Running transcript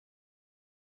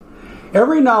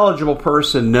Every knowledgeable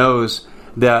person knows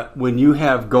that when you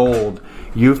have gold,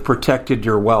 you've protected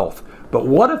your wealth. But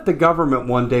what if the government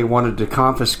one day wanted to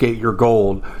confiscate your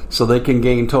gold so they can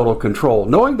gain total control,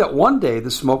 knowing that one day the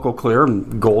smoke will clear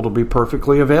and gold will be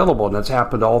perfectly available, and that's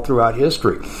happened all throughout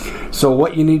history. So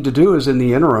what you need to do is, in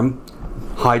the interim,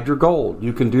 hide your gold.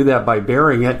 You can do that by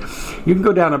burying it. You can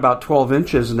go down about 12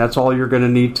 inches, and that's all you're going to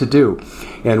need to do.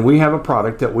 And we have a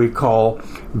product that we call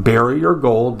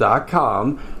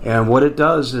buryyourgold.com, and what it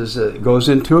does is it goes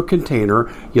into a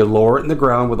container. You lower it in the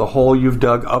ground with a hole you've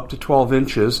dug up to 12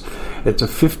 inches. It's a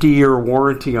 50-year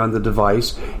warranty on the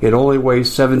device. It only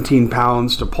weighs 17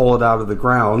 pounds to pull it out of the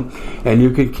ground, and you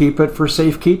can keep it for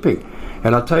safekeeping.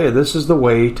 And I'll tell you, this is the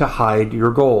way to hide your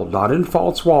gold, not in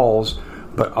false walls,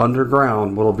 but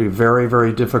underground. Will be very,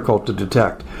 very difficult to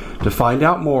detect. To find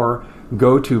out more,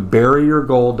 go to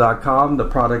buryyourgold.com. The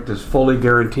product is fully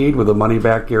guaranteed with a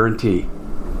money-back guarantee.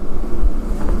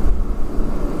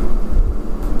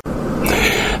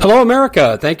 Hello,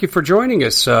 America. Thank you for joining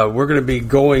us. We're going to be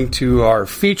going to our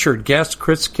featured guest,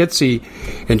 Chris Kitzee,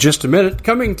 in just a minute,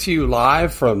 coming to you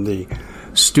live from the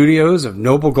studios of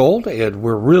Noble Gold, and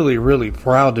we're really, really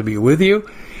proud to be with you.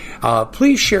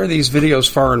 Please share these videos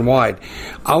far and wide.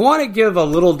 I want to give a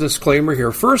little disclaimer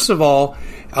here. First of all,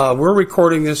 we're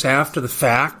recording this after the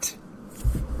fact,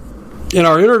 and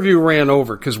our interview ran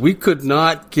over because we could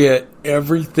not get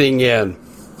everything in.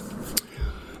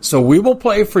 So we will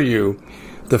play for you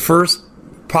the first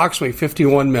approximately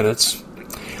 51 minutes,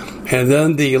 and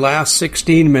then the last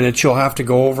 16 minutes you'll have to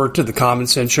go over to the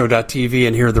commonsenseshow.tv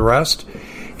and hear the rest.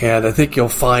 And I think you'll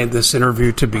find this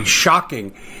interview to be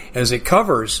shocking as it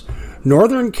covers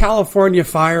Northern California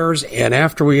fires. And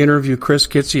after we interview Chris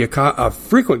Kitzee, a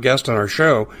frequent guest on our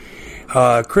show,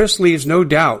 Chris leaves no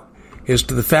doubt as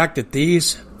to the fact that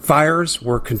these fires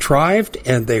were contrived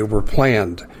and they were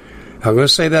planned. I'm going to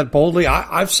say that boldly.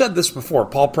 I've said this before.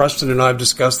 Paul Preston and I have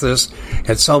discussed this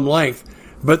at some length,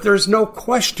 but there's no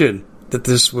question that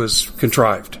this was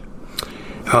contrived.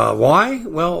 Why?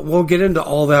 Well, we'll get into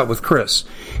all that with Chris.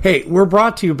 Hey, we're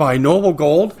brought to you by Noble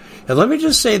Gold. And let me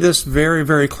just say this very,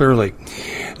 very clearly.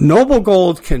 Noble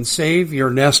Gold can save your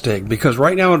nest egg because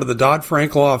right now under the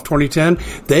Dodd-Frank law of 2010,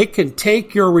 they can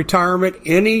take your retirement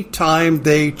anytime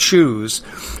they choose.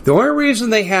 The only reason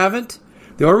they haven't,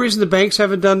 the only reason the banks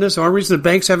haven't done this, the only reason the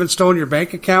banks haven't stolen your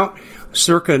bank account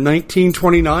circa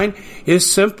 1929 is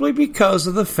simply because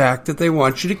of the fact that they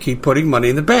want you to keep putting money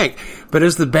in the bank. But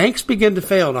as the banks begin to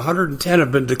fail, and 110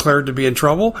 have been declared to be in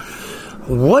trouble,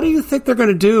 what do you think they're going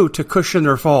to do to cushion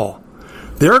their fall?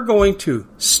 They're going to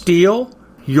steal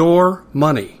your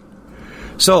money.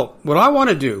 So what I want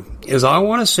to do is I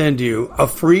want to send you a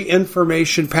free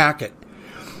information packet.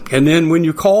 And then when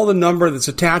you call the number that's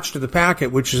attached to the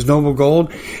packet, which is Noble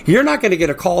Gold, you're not going to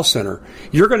get a call center.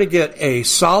 You're going to get a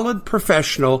solid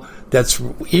professional that's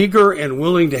eager and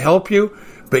willing to help you,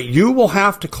 but you will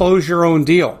have to close your own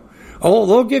deal. Oh,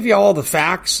 they'll give you all the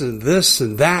facts and this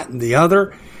and that and the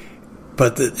other.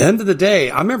 But at the end of the day,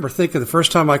 I remember thinking the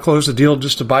first time I closed a deal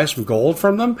just to buy some gold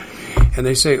from them, and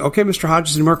they say, okay, Mr.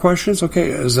 Hodges, any more questions?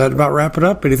 Okay, is that about wrap it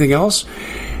up? Anything else?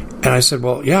 And I said,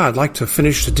 well, yeah, I'd like to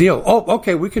finish the deal. Oh,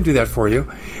 okay, we can do that for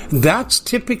you. That's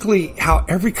typically how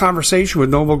every conversation with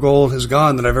Noble Gold has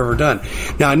gone that I've ever done.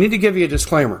 Now, I need to give you a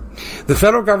disclaimer. The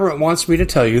federal government wants me to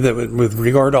tell you that with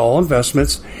regard to all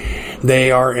investments,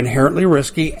 they are inherently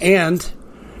risky and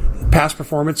past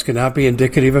performance cannot be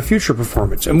indicative of future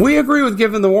performance. And we agree with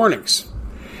giving the warnings.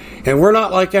 And we're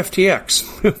not like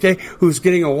FTX, okay, who's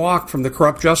getting a walk from the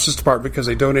corrupt Justice Department because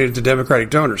they donated to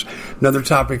Democratic donors. Another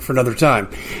topic for another time.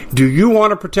 Do you want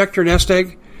to protect your nest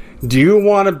egg? Do you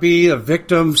want to be a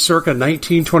victim circa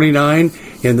 1929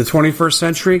 in the 21st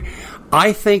century?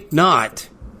 I think not.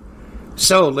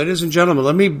 So, ladies and gentlemen,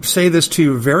 let me say this to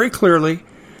you very clearly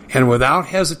and without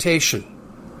hesitation.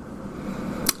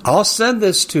 I'll send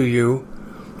this to you,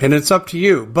 and it's up to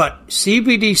you. But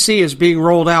CBDC is being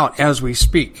rolled out as we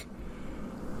speak.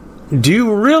 Do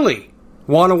you really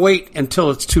want to wait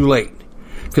until it's too late?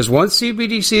 Because once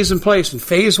CBDC is in place and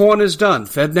phase 1 is done,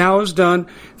 FedNow is done,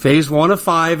 phase 1 of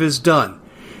 5 is done,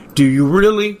 do you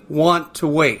really want to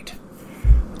wait?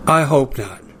 I hope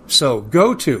not. So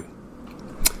go to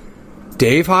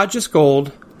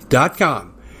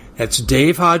DaveHodgesGold.com. That's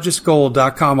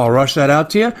DaveHodgesGold.com. I'll rush that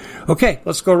out to you. Okay,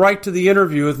 let's go right to the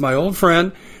interview with my old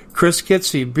friend, Chris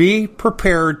Kitzee. Be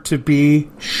prepared to be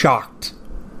shocked.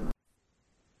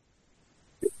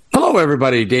 Hello,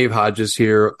 everybody. Dave Hodges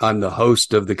here. I'm the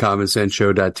host of the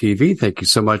commonsenseshow.tv. Thank you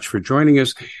so much for joining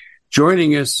us.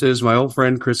 Joining us is my old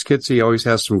friend, Chris Kitzee. He always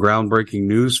has some groundbreaking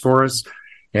news for us,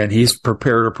 and he's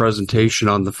prepared a presentation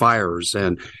on the fires.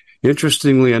 And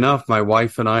interestingly enough, my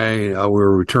wife and I we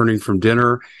were returning from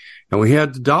dinner, and we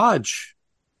had to dodge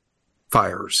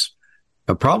fires.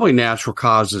 Probably natural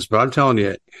causes, but I'm telling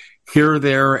you, here,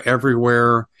 there,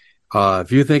 everywhere.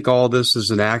 If you think all this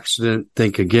is an accident,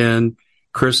 think again.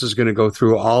 Chris is going to go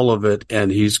through all of it,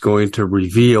 and he's going to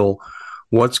reveal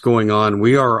what's going on.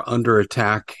 We are under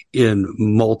attack in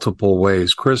multiple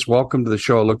ways. Chris, welcome to the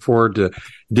show. I look forward to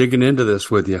digging into this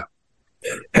with you.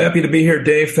 Happy to be here,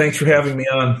 Dave. Thanks for having me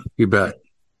on. You bet.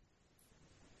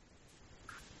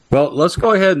 Well, let's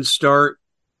go ahead and start.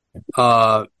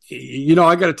 I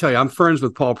got to tell you, I'm friends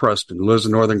with Paul Preston, who lives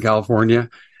in Northern California.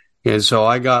 And so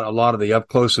I got a lot of the up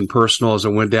close and personal as I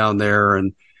went down there,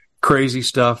 and crazy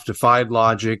stuff, defied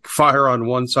logic, fire on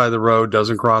one side of the road,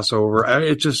 doesn't cross over.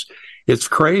 It's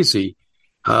crazy.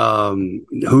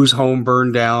 Whose home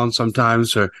burned down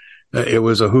sometimes. It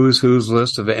was a who's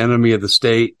list of the enemy of the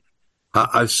state.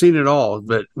 I've seen it all,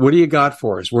 but what do you got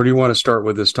for us? Where do you want to start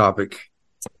with this topic?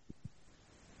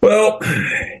 Well,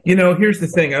 here's the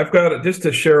thing. I've got just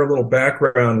to share a little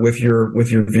background with your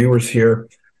viewers here.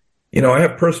 I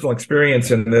have personal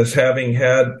experience in this, having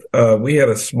we had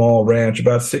a small ranch,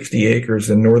 about 60 acres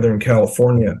in Northern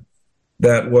California,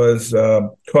 that was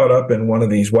caught up in one of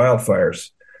these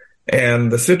wildfires.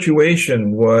 And the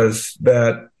situation was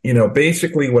that,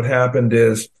 basically what happened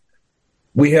is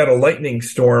we had a lightning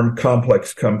storm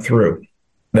complex come through.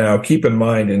 Now, keep in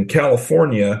mind, in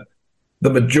California, the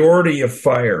majority of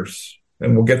fires,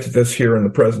 and we'll get to this here in the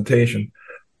presentation,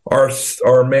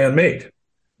 are man-made.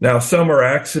 Now, some are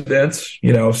accidents.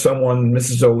 Someone,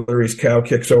 Mrs. O'Leary's cow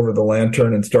kicks over the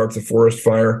lantern and starts a forest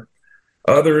fire.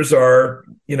 Others are,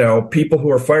 people who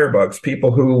are firebugs,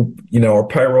 people who, are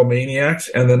pyromaniacs.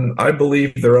 And then I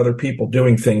believe there are other people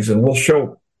doing things, and we'll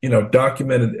show,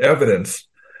 documented evidence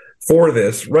for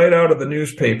this right out of the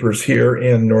newspapers here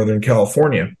in Northern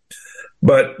California.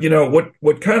 But,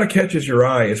 what kind of catches your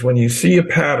eye is when you see a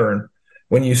pattern,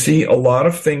 when you see a lot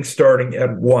of things starting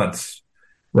at once.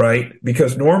 Right?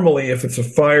 Because normally if it's a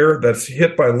fire that's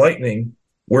hit by lightning,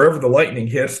 wherever the lightning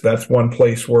hits, that's one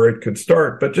place where it could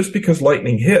start. But just because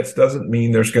lightning hits doesn't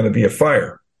mean there's going to be a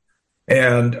fire.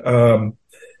 And,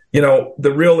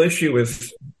 the real issue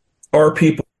is, are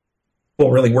people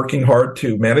really working hard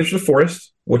to manage the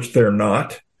forest, which they're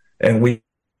not? And we're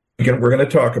going to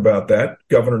talk about that.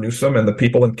 Governor Newsom and the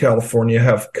people in California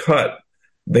have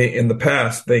in the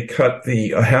past, they cut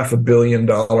the $500 million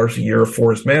a year of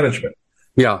forest management.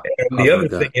 Yeah. And the other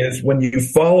thing is, when you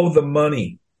follow the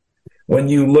money, when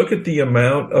you look at the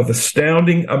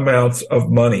astounding amounts of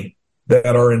money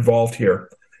that are involved here,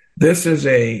 this is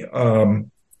the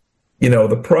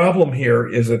problem here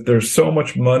is that there's so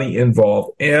much money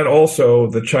involved. And also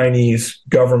the Chinese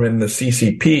government, the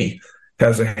CCP,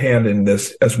 has a hand in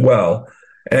this as well.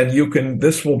 And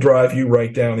this will drive you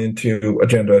right down into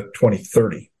Agenda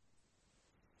 2030.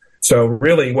 So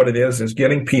really what it is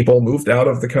getting people moved out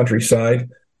of the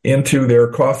countryside into their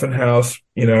coffin house,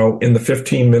 in the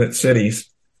 15-minute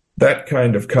cities, that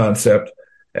kind of concept.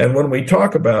 And when we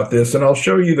talk about this, and I'll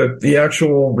show you the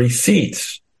actual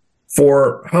receipts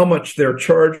for how much they're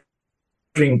charging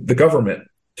the government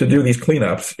to do these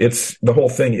cleanups, the whole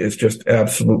thing is just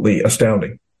absolutely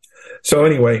astounding. So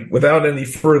anyway, without any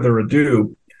further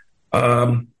ado,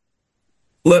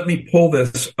 let me pull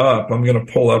this up. I'm going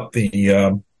to pull up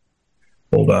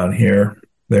hold on here.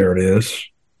 There it is.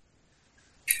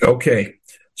 Okay.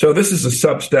 So this is a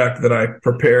Substack that I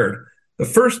prepared. The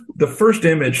first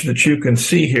image that you can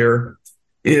see here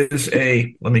is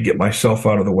let me get myself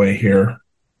out of the way here.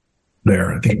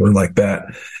 There, I think we're like that.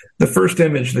 The first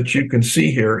image that you can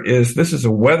see here this is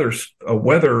a weather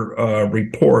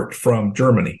report from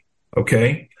Germany.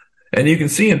 Okay. And you can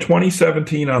see in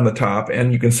 2017 on the top,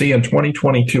 and you can see in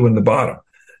 2022 in the bottom.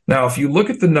 Now, if you look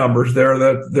at the numbers, they're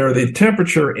the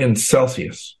temperature in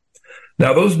Celsius.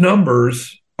 Now, those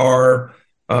numbers are,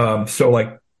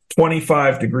 like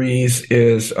 25 degrees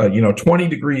is, 20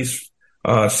 degrees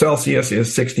Celsius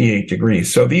is 68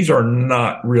 degrees. So these are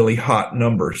not really hot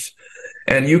numbers.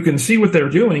 And you can see what they're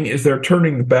doing is they're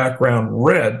turning the background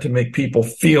red to make people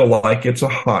feel like it's a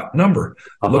hot number.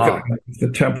 Uh-huh. Look at how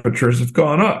the temperatures have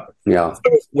gone up. Yeah.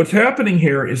 So what's happening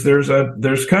here is there's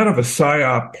kind of a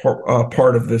PSYOP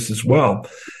part of this as well.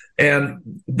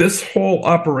 And this whole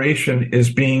operation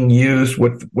is being used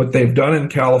with what they've done in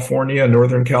California,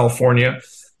 Northern California.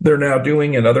 They're now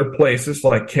doing in other places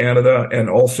like Canada and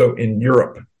also in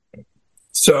Europe.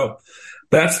 So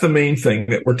that's the main thing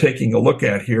that we're taking a look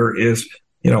at here is,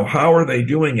 how are they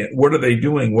doing it? What are they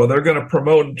doing? Well, they're going to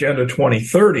promote Agenda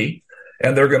 2030,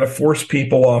 and they're going to force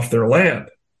people off their land,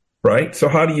 right? So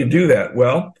how do you do that?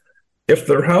 Well, if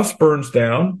their house burns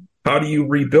down, How do you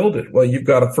rebuild it? Well, you've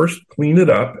got to first clean it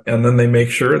up, and then they make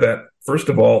sure that, first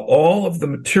of all of the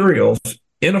materials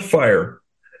in a fire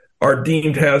are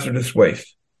deemed hazardous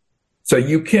waste. So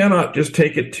you cannot just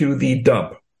take it to the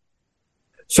dump.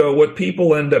 So what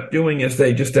people end up doing is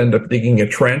they just end up digging a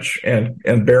trench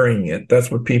and burying it.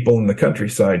 That's what people in the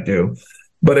countryside do.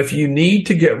 But if you need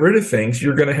to get rid of things,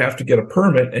 you're going to have to get a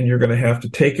permit, and you're going to have to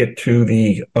take it to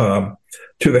the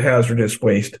hazardous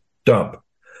waste dump.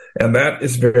 And that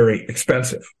is very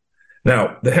expensive.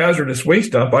 Now, the hazardous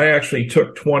waste dump, I actually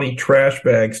took 20 trash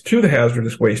bags to the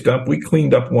hazardous waste dump. We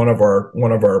cleaned up one of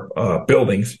our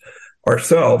buildings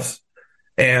ourselves.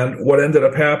 And what ended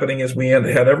up happening is we had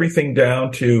everything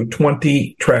down to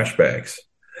 20 trash bags.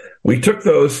 We took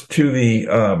those to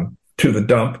the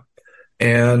dump,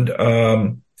 and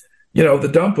the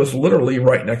dump was literally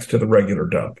right next to the regular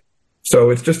dump. So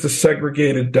it's just a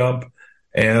segregated dump,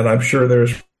 and I'm sure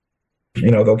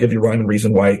they'll give you rhyme and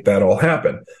reason why that all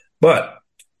happened. But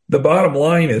the bottom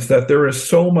line is that there is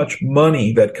so much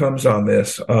money that comes on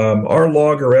this. Our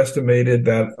logger estimated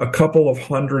that a couple of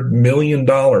 $100 million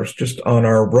just on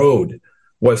our road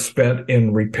was spent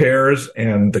in repairs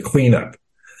and the cleanup.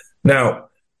 Now,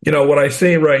 what I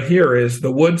say right here is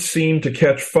the woods seem to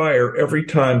catch fire every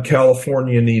time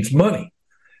California needs money.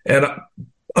 And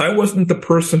I wasn't the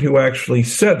person who actually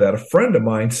said that. A friend of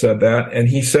mine said that, and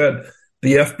he said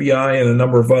the FBI and a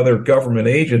number of other government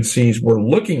agencies were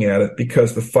looking at it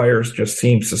because the fires just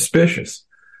seemed suspicious,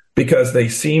 because they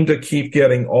seem to keep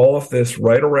getting all of this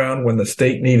right around when the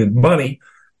state needed money,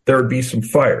 there would be some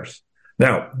fires.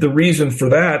 Now, the reason for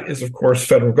that is, of course,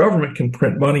 federal government can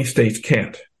print money, states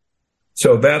can't.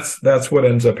 So that's what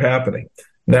ends up happening.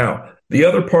 Now, the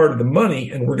other part of the money,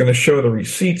 and we're going to show the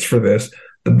receipts for this,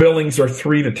 the billings are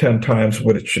 3 to 10 times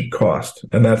what it should cost.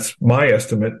 And that's my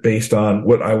estimate based on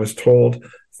what I was told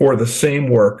for the same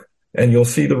work. And you'll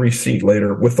see the receipt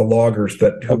later with the loggers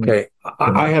that... Okay.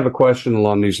 I have a question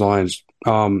along these lines.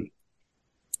 The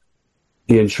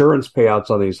insurance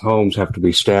payouts on these homes have to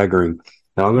be staggering.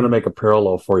 Now, I'm going to make a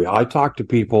parallel for you. I've talked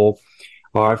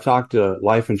to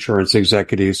life insurance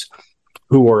executives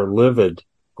who are livid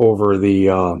over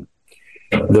the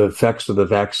effects of the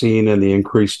vaccine and the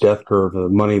increased death curve of the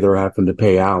money they're having to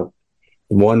pay out.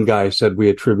 One guy said we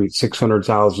attribute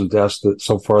 600,000 deaths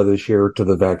so far this year to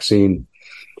the vaccine.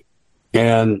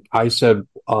 And I said,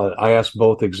 I asked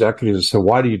both executives, I said,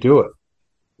 why do you do it?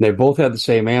 And they both had the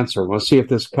same answer. Let's see if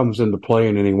this comes into play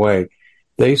in any way.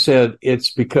 They said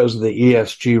it's because of the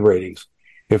ESG ratings.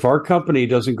 If our company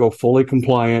doesn't go fully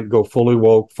compliant, go fully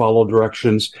woke, follow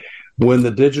directions, when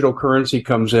the digital currency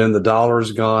comes in, the dollar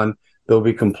is gone, there'll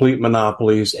be complete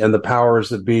monopolies, and the powers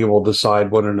that be will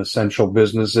decide what an essential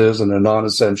business is and a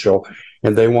non-essential,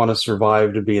 and they want to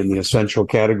survive to be in the essential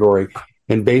category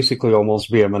and basically almost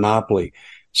be a monopoly.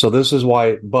 So this is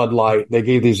why Bud Light, they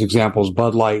gave these examples,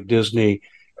 Bud Light, Disney,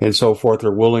 and so forth,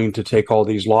 are willing to take all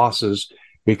these losses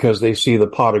because they see the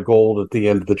pot of gold at the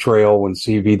end of the trail when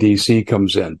CBDC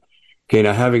comes in. Okay,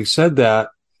 now having said that,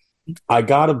 I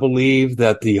got to believe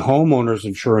that the homeowners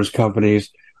insurance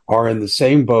companies are in the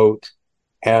same boat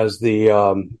as the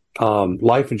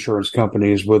life insurance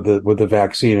companies with the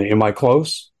vaccine. Am I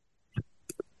close?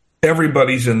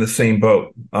 Everybody's in the same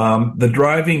boat. The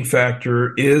driving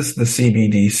factor is the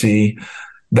CBDC.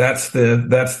 That's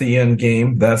the end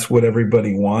game. That's what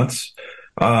everybody wants.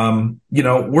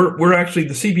 We're actually,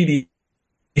 the CBDC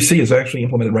is actually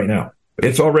implemented right now.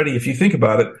 It's already, if you think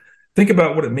about it, think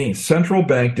about what it means. Central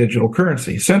bank digital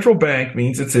currency. Central bank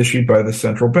means it's issued by the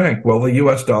central bank. Well, the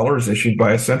US dollar is issued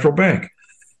by a central bank.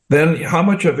 Then how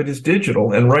much of it is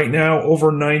digital? And right now,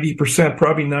 over 90%,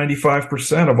 probably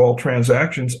 95% of all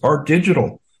transactions are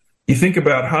digital. You think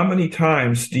about how many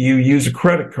times do you use a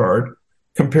credit card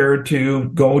compared to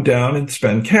go down and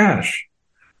spend cash?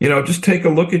 Just take a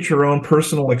look at your own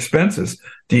personal expenses.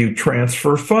 Do you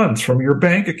transfer funds from your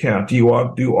bank account? Do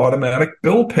you do automatic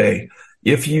bill pay?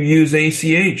 If you use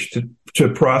ACH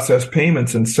to process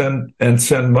payments and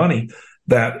send money,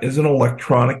 that is an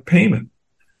electronic payment.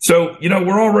 So,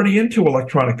 we're already into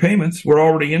electronic payments. We're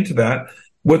already into that.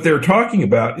 What they're talking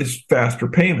about is faster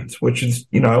payments, which is,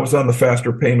 I was on the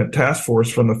faster payment task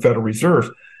force from the Federal Reserve,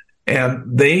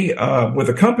 and they, with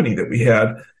a company that we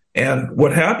had, and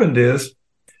what happened is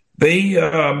they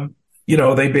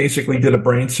basically did a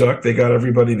brain suck. They got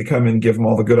everybody to come in, give them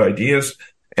all the good ideas,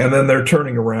 and then they're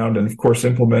turning around and, of course,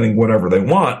 implementing whatever they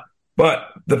want. But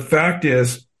the fact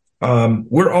is,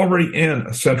 we're already in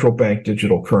a central bank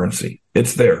digital currency.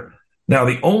 It's there. Now,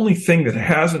 the only thing that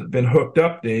hasn't been hooked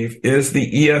up, Dave, is the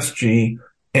ESG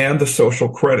and the social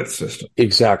credit system.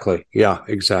 Exactly. Yeah,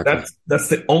 exactly. That's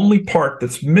the only part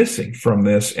that's missing from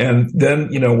this. And then,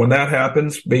 when that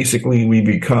happens, basically we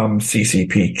become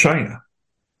CCP China.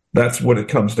 That's what it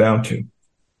comes down to.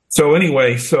 So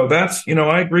anyway, so that's,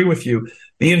 I agree with you.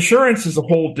 The insurance is a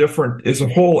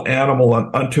whole animal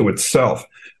unto itself.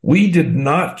 We did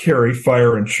not carry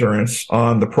fire insurance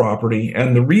on the property.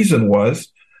 And the reason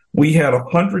was we had a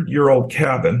 100-year-old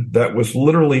cabin that was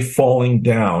literally falling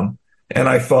down. And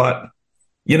I thought,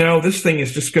 this thing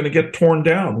is just going to get torn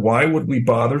down. Why would we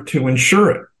bother to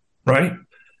insure it? Right?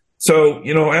 So,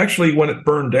 actually, when it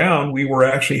burned down, we were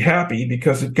actually happy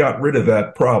because it got rid of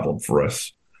that problem for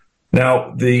us.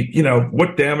 Now,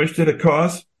 what damage did it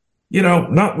cause?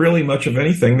 Not really much of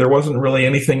anything. There wasn't really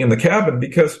anything in the cabin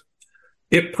because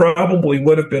it probably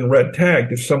would have been red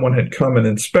tagged if someone had come and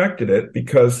inspected it,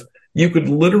 because you could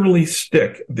literally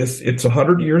stick this. It's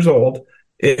 100 years old.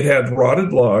 It had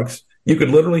rotted logs. You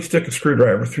could literally stick a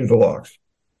screwdriver through the logs.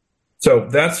 So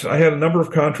I had a number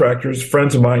of contractors,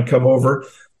 friends of mine, come over.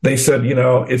 They said,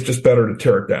 it's just better to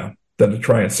tear it down than to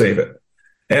try and save it.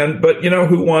 But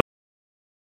who wants?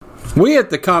 We at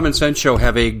the Common Sense Show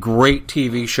have a great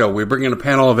TV show. We bring in a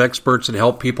panel of experts and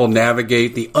help people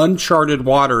navigate the uncharted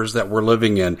waters that we're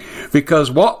living in.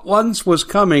 Because what once was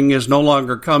coming is no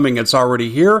longer coming. It's already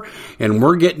here, and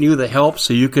we're getting you the help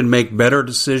so you can make better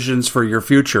decisions for your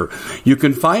future. You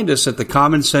can find us at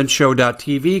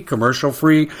thecommonsenseshow.tv,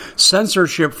 commercial-free,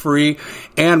 censorship-free,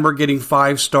 and we're getting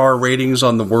 5-star ratings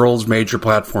on the world's major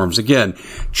platforms. Again,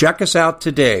 check us out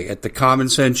today at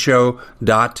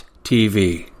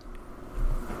thecommonsenseshow.tv.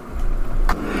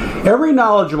 Every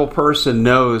knowledgeable person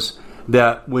knows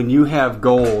that when you have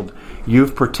gold,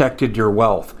 you've protected your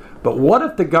wealth. But what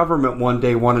if the government one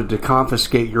day wanted to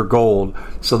confiscate your gold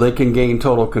so they can gain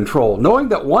total control, knowing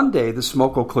that one day the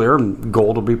smoke will clear and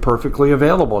gold will be perfectly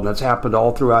available, and that's happened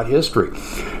all throughout history.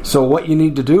 So what you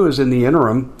need to do is, in the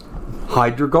interim,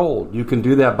 hide your gold. You can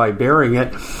do that by burying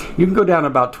it. You can go down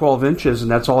about 12 inches, and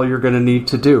that's all you're going to need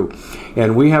to do.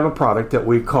 And we have a product that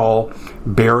we call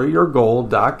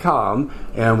buryyourgold.com,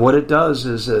 and what it does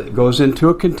is it goes into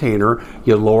a container.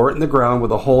 You lower it in the ground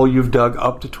with a hole you've dug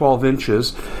up to 12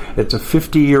 inches. It's a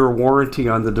 50-year warranty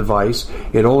on the device.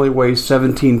 It only weighs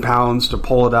 17 pounds to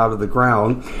pull it out of the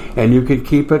ground, and you can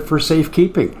keep it for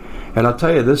safekeeping. And I'll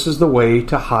tell you, this is the way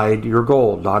to hide your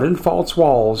gold, not in false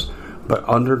walls, but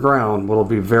underground. Will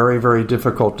be very, very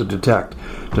difficult to detect.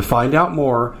 To find out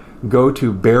more, go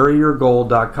to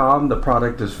buryyourgold.com. The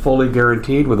product is fully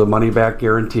guaranteed with a money-back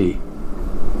guarantee.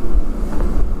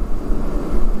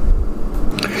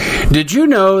 Did you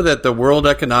know that the World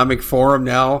Economic Forum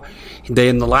now,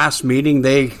 in the last meeting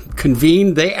they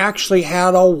convened, they actually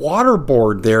had a water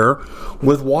board there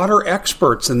with water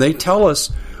experts, and they tell us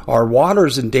our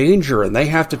water's in danger and they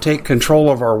have to take control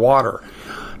of our water.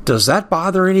 Does that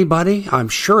bother anybody? I'm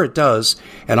sure it does.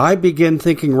 And I begin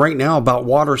thinking right now about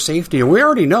water safety. And we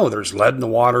already know there's lead in the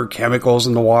water, chemicals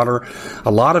in the water.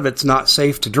 A lot of it's not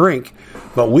safe to drink.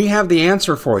 But we have the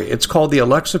answer for you. It's called the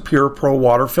Alexa Pure Pro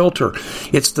Water Filter.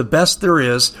 It's the best there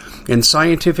is, and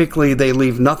scientifically they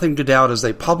leave nothing to doubt as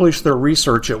they publish their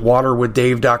research at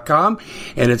waterwithdave.com,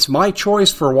 and it's my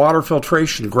choice for water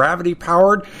filtration. Gravity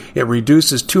powered, it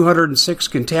reduces 206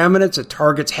 contaminants, it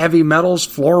targets heavy metals,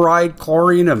 fluoride,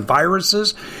 chlorine, and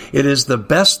viruses. It is the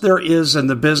best there is in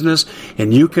the business,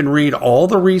 and you can read all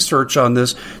the research on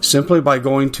this simply by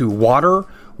going to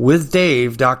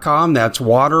waterwithdave.com. That's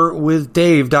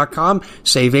waterwithdave.com.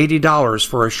 Save $80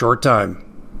 for a short time.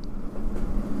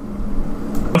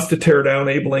 Wants to tear down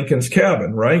Abe Lincoln's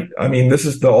cabin, right? I mean, this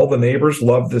is all the neighbors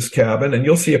love this cabin, and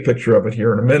you'll see a picture of it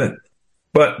here in a minute.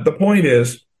 But the point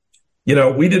is,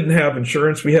 we didn't have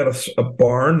insurance. We had a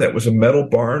barn that was a metal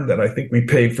barn that I think we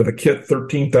paid for the kit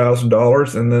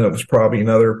 $13,000, and then it was probably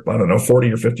another, I don't know,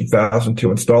 $40,000 or $50,000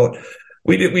 to install it.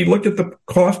 We looked at the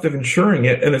cost of insuring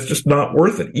it, and it's just not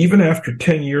worth it. Even after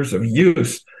 10 years of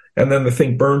use, and then the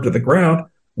thing burned to the ground,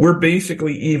 we're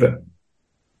basically even.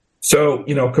 So,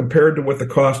 compared to what the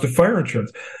cost of fire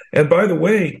insurance. And by the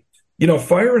way,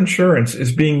 fire insurance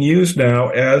is being used now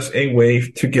as a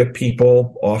way to get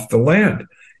people off the land.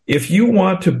 If you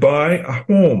want to buy a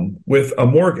home with a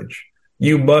mortgage,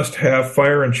 you must have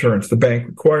fire insurance. The bank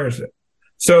requires it.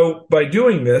 So by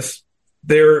doing this,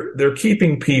 they're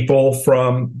keeping people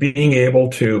from being able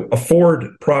to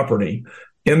afford property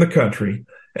in the country.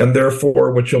 And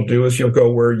therefore, what you'll do is you'll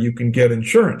go where you can get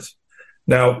insurance.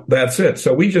 Now, that's it.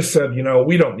 So we just said,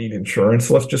 we don't need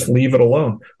insurance. Let's just leave it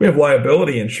alone. We have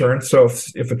liability insurance. So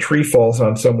if a tree falls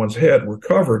on someone's head, we're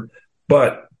covered.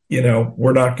 But,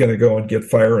 we're not going to go and get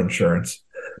fire insurance.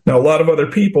 Now, a lot of other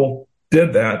people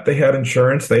did that. They had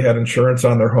insurance. They had insurance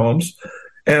on their homes.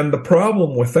 And the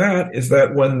problem with that is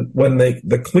that when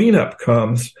the cleanup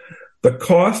comes, the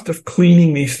cost of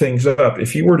cleaning these things up,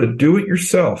 if you were to do it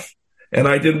yourself, and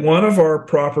I did one of our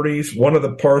properties, one of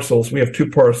the parcels, we have two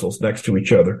parcels next to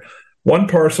each other. One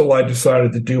parcel I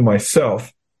decided to do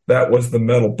myself. That was the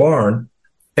metal barn.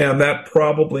 And that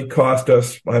probably cost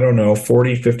us, I don't know,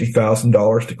 $40,000,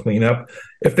 $50,000 to clean up.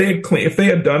 If they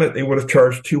had done it, they would have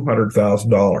charged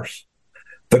 $200,000.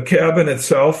 The cabin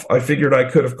itself, I figured I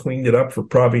could have cleaned it up for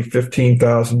probably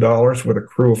 $15,000 with a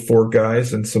crew of 4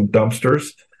 guys and some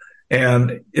dumpsters.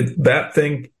 And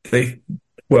the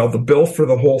bill for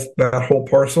that whole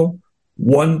parcel,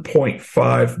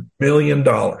 $1.5 million.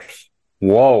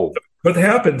 Whoa. What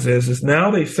happens is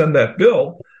now they send that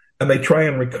bill and they try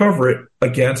and recover it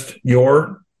against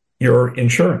your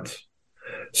insurance.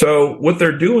 So what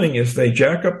they're doing is they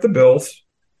jack up the bills,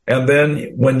 and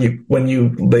then when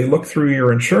they look through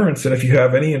your insurance, and if you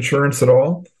have any insurance at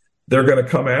all, they're going to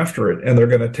come after it, and they're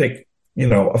going to take,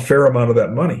 a fair amount of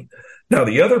that money. Now,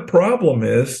 the other problem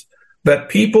is that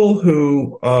people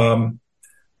who end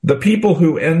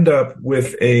up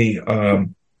with here,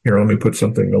 let me put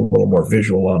something a little more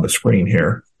visual on the screen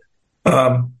here.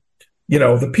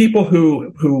 The people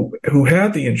who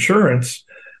had the insurance,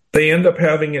 they end up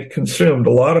having it consumed.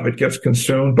 A lot of it gets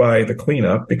consumed by the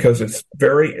cleanup because it's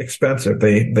very expensive.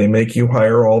 They make you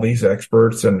hire all these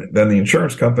experts, and then the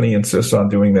insurance company insists on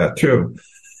doing that too.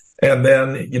 And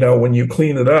then, when you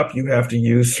clean it up, you have to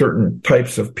use certain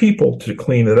types of people to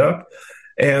clean it up.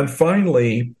 And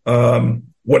finally,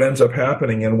 what ends up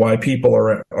happening and why people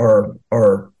are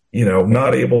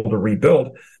not able to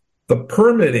rebuild, the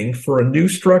permitting for a new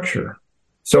structure.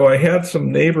 So I had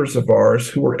some neighbors of ours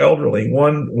who were elderly.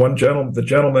 The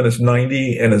gentleman is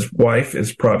 90 and his wife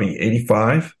is probably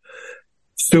 85.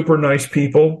 Super nice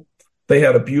people. They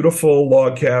had a beautiful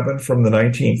log cabin from the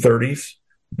 1930s,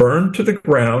 burned to the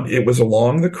ground. It was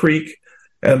along the creek,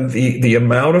 and the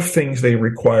amount of things they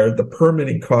required, the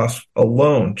permitting costs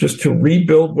alone, just to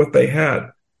rebuild what they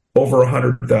had, over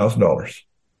 $100,000,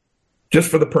 just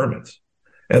for the permits.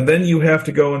 And then you have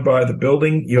to go and buy the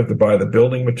building. You have to buy the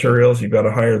building materials. You've got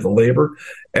to hire the labor.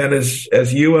 And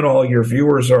as you and all your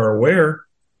viewers are aware,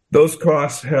 those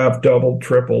costs have doubled,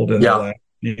 tripled in the last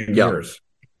few years.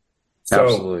 So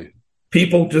absolutely.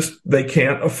 People they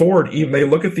can't afford. Even they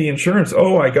look at the insurance.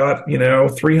 Oh, I got,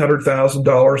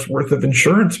 $300,000 worth of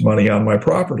insurance money on my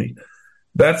property.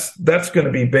 That's going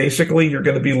to be basically, you're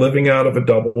going to be living out of a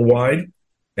double wide.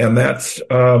 And that's,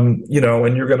 and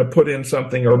you're going to put in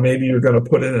something, or maybe you're going to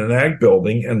put in an ag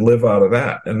building and live out of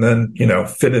that. And then,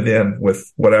 fit it in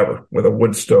with whatever, with a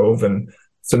wood stove and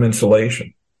some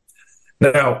insulation.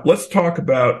 Now, let's talk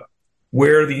about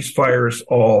where these fires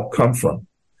all come from.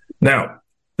 Now,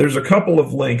 there's a couple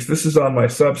of links. This is on my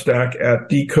Substack at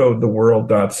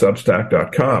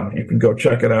decodetheworld.substack.com. You can go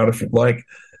check it out if you'd like.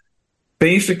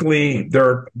 Basically,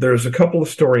 there's a couple of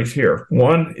stories here.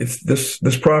 One, it's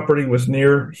this property was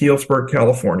near Healdsburg,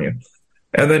 California.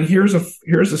 And then here's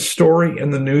a story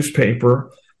in the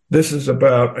newspaper. This is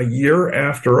about a year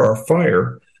after our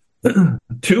fire.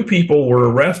 2 people were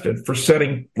arrested for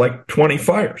setting like 20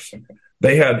 fires.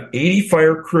 They had 80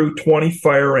 fire crew, 20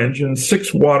 fire engines,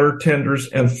 6 water tenders,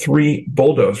 and 3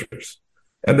 bulldozers.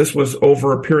 And this was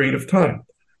over a period of time.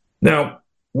 Now,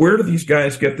 where do these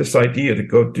guys get this idea to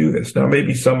go do this? Now,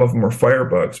 maybe some of them are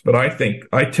firebugs, but I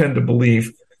tend to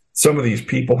believe some of these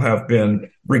people have been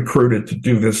recruited to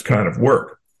do this kind of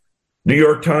work. New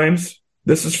York Times,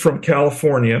 this is from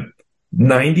California.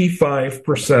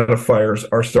 95% of fires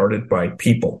are started by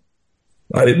people.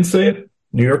 I didn't say it.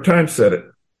 New York Times said it.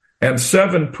 And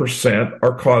 7%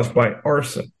 are caused by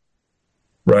arson,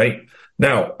 right?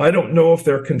 Now, I don't know if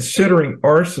they're considering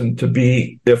arson to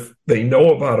be if they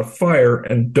know about a fire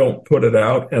and don't put it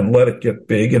out and let it get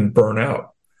big and burn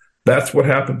out. That's what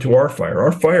happened to our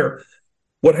fire.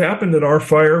 What happened in our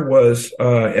fire was,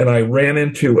 and I ran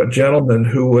into a gentleman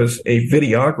who was a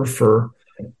videographer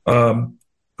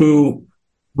who,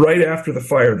 right after the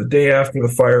fire, the day after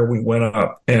the fire, we went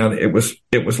up, and it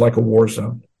was like a war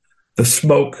zone. The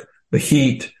smoke, the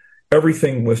heat,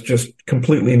 everything was just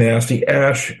completely nasty.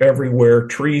 Ash everywhere,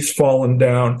 trees falling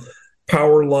down,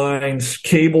 power lines,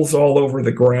 cables all over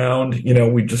the ground.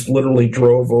 We just literally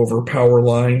drove over power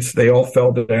lines. They all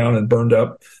fell down and burned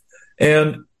up.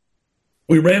 And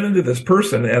we ran into this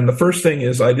person, and the first thing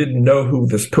is I didn't know who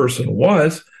this person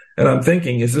was. And I'm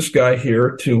thinking, is this guy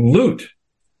here to loot?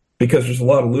 Because there's a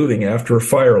lot of looting after a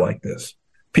fire like this.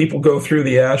 People go through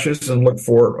the ashes and look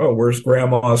for, where's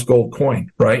grandma's gold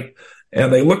coin, right?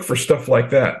 And they look for stuff like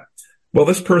that. Well,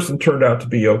 this person turned out to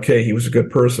be okay. He was a good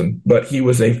person, but he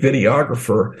was a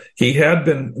videographer. He had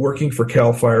been working for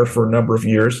CAL FIRE for a number of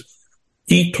years.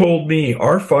 He told me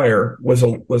our fire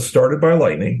was started by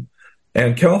lightning,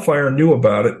 and CAL FIRE knew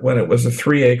about it when it was a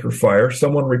 3-acre fire.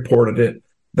 Someone reported it.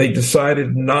 They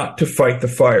decided not to fight the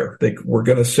fire. They were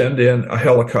going to send in a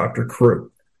helicopter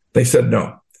crew. They said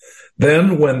no.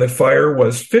 Then when the fire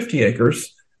was 50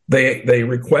 acres, they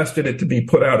requested it to be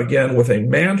put out again with a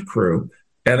manned crew,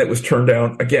 and it was turned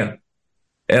down again.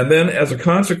 And then as a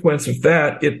consequence of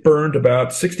that, it burned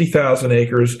about 60,000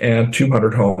 acres and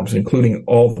 200 homes, including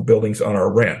all the buildings on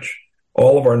our ranch.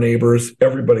 All of our neighbors,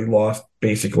 everybody lost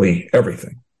basically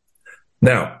everything.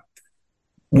 Now,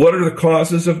 what are the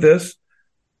causes of this?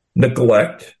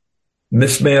 Neglect,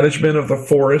 mismanagement of the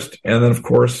forest, and then, of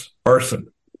course,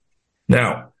 arson.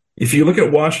 Now, if you look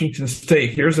at Washington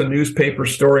State, here's a newspaper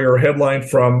story or headline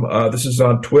from, this is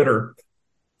on Twitter,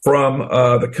 from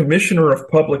the Commissioner of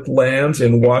Public Lands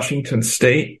in Washington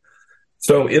State.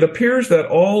 So it appears that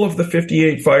all of the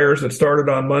 58 fires that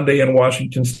started on Monday in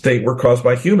Washington State were caused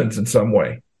by humans in some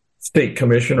way. State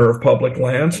Commissioner of Public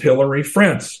Lands, Hillary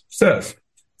Frentz, says.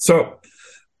 So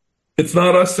it's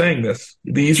not us saying this.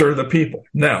 These are the people.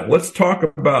 Now, let's talk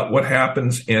about what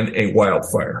happens in a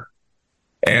wildfire.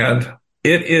 And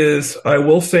it is, I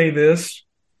will say this,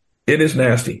 it is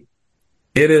nasty.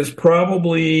 It is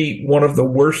probably one of the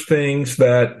worst things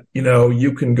that,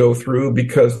 you can go through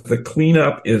because the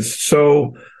cleanup is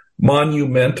so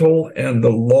monumental and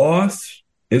the loss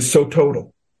is so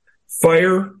total.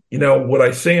 Fire, what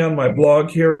I say on my blog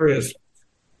here is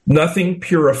nothing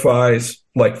purifies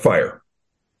like fire.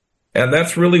 And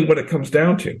that's really what it comes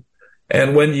down to.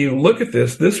 And when you look at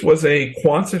this was a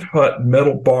Quonset hut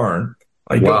metal barn.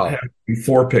 I don't have a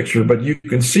before picture, but you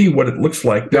can see what it looks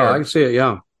like there. Yeah, I can see it,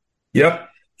 yeah. Yep.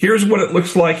 Here's what it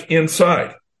looks like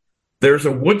inside. There's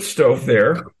a wood stove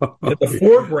there. In the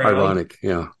foreground. Ironic,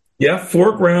 yeah. Yeah,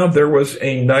 foreground, there was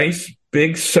a nice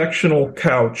big sectional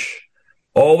couch.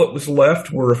 All that was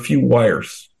left were a few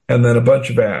wires and then a bunch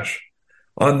of ash.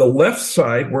 On the left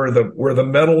side, where the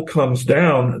metal comes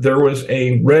down, there was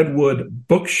a redwood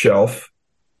bookshelf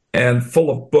and full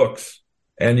of books.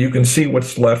 And you can see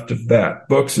what's left of that,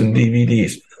 books and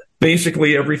DVDs.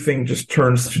 Basically, everything just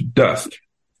turns to dust.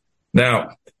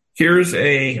 Now, here's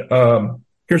a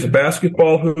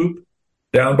basketball hoop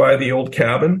down by the old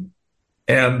cabin.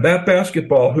 And that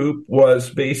basketball hoop was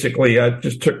basically, I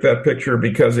just took that picture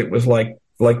because it was like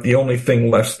the only thing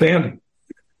left standing.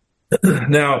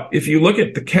 Now, if you look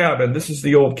at the cabin, this is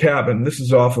the old cabin. This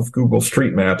is off of Google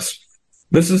Street Maps.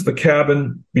 This is the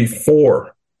cabin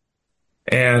before.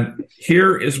 And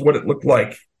here is what it looked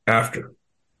like after.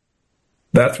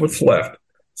 That's what's left.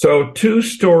 So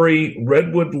 2-story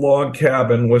redwood log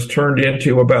cabin was turned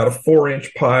into about a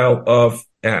 4-inch pile of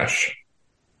ash.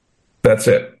 That's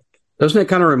it. Doesn't it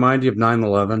kind of remind you of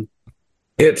 9/11?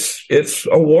 It's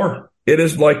a war. It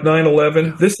is like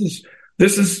 9/11. This is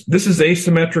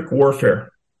asymmetric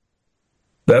warfare.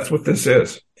 That's what this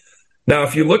is. Now,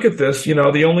 if you look at this,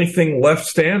 the only thing left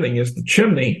standing is the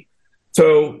chimney.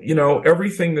 So,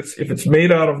 everything if it's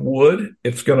made out of wood,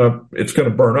 it's gonna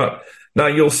burn up. Now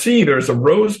you'll see there's a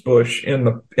rose bush in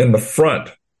the front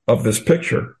of this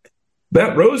picture.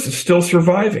 That rose is still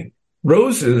surviving.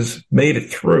 Roses made it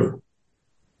through.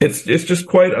 It's just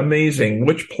quite amazing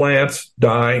which plants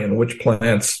die and which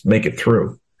plants make it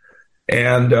through.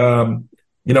 And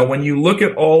when you look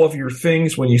at all of your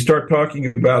things, when you start talking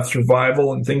about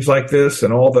survival and things like this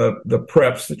and all the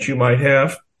preps that you might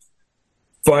have,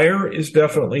 fire is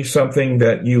definitely something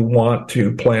that you want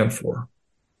to plan for.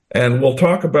 And we'll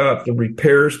talk about the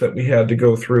repairs that we had to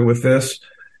go through with this.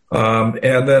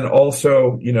 And then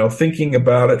also, thinking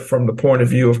about it from the point of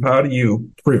view of how do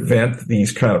you prevent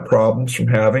these kind of problems from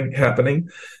happening?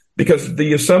 Because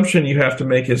the assumption you have to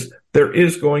make is there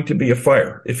is going to be a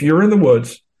fire. If you're in the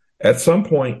woods, at some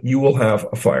point you will have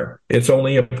a fire. It's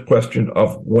only a question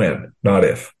of when, not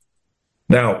if.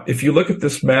 Now, if you look at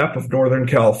this map of Northern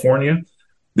California,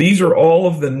 these are all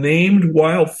of the named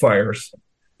wildfires.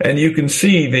 And you can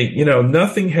see that,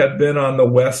 nothing had been on the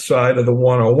west side of the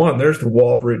 101. There's the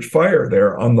Wall Ridge fire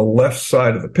there on the left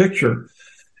side of the picture.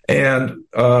 And,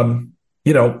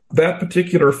 that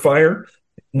particular fire,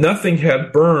 nothing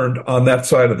had burned on that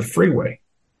side of the freeway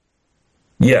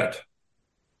yet.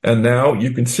 And now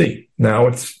you can see,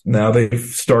 now they've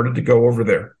started to go over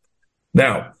there.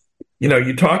 Now,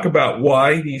 you talk about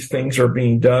why these things are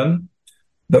being done.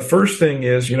 The first thing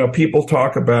is, people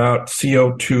talk about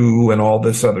CO2 and all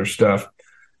this other stuff.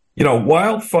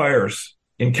 Wildfires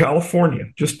in California,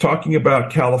 just talking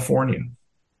about California,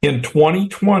 in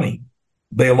 2020,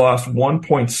 they lost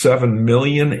 1.7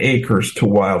 million acres to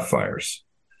wildfires.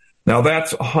 Now,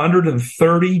 that's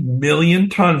 130 million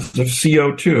tons of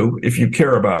CO2, if you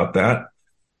care about that.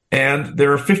 And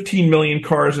there are 15 million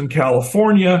cars in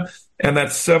California, and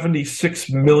that's 76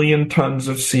 million tons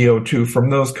of CO2 from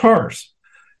those cars.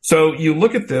 So you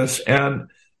look at this, and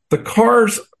the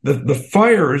cars, the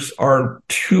fires are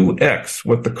 2x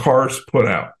what the cars put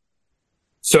out.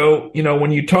 So,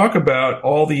 when you talk about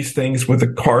all these things with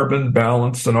the carbon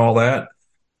balance and all that,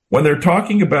 when they're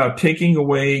talking about taking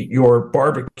away your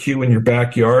barbecue in your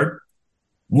backyard,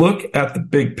 look at the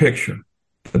big picture.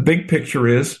 The big picture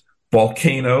is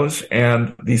volcanoes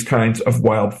and these kinds of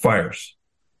wildfires.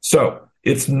 So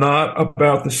it's not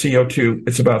about the CO2,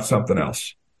 it's about something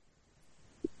else.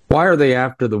 Why are they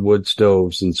after the wood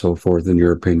stoves and so forth, in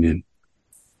your opinion?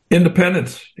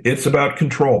 Independence. It's about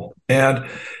control. And,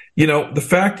 the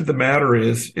fact of the matter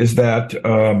is that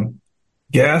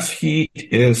gas heat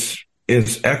is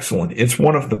excellent. It's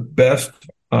one of the best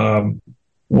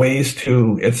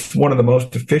it's one of the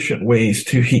most efficient ways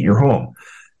to heat your home.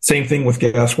 Same thing with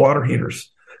gas water heaters.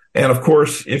 And of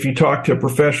course, if you talk to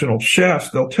professional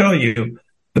chefs, they'll tell you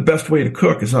the best way to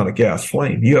cook is on a gas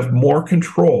flame. You have more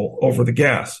control over the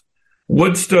gas.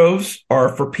 Wood stoves are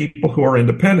for people who are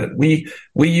independent. We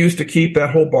used to keep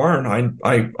that whole barn.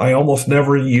 I almost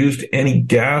never used any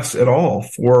gas at all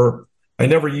I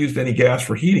never used any gas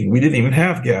for heating. We didn't even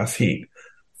have gas heat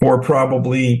for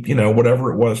probably,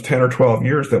 whatever it was, 10 or 12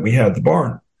 years that we had the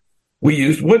barn. We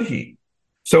used wood heat.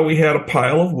 So we had a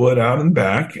pile of wood out in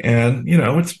back, and,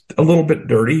 it's a little bit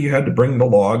dirty. You had to bring the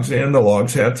logs in. The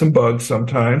logs had some bugs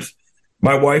sometimes.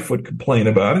 My wife would complain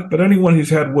about it, but anyone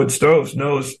who's had wood stoves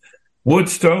knows wood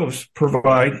stoves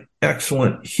provide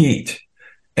excellent heat.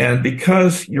 And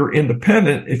because you're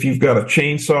independent, if you've got a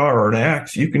chainsaw or an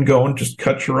axe, you can go and just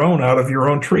cut your own out of your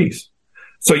own trees.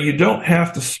 So you don't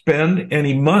have to spend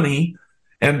any money.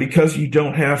 And because you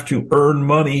don't have to earn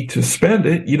money to spend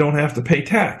it, you don't have to pay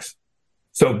tax.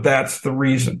 So that's the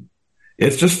reason.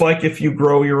 It's just like if you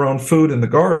grow your own food in the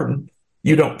garden,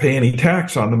 you don't pay any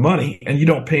tax on the money, and you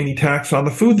don't pay any tax on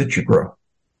the food that you grow.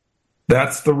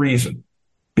 That's the reason,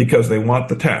 because they want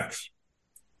the tax.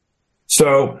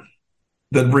 So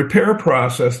the repair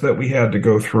process that we had to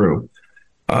go through,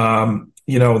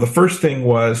 the first thing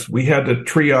was we had to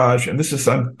triage, and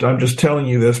I'm just telling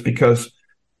you this because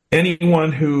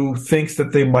anyone who thinks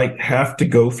that they might have to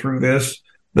go through this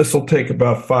will take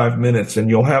about 5 minutes, and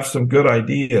you'll have some good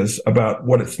ideas about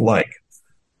what it's like.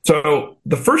 So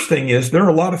the first thing is there are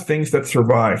a lot of things that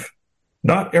survive.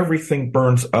 Not everything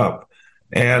burns up.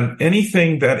 And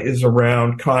anything that is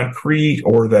around concrete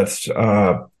or that's,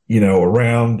 around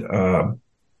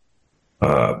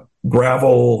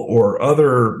gravel or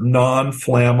other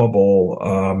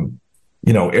non-flammable,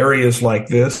 areas like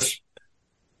this,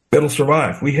 it'll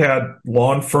survive. We had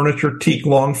lawn furniture, teak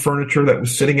lawn furniture that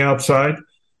was sitting outside.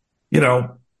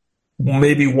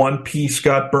 Maybe one piece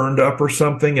got burned up or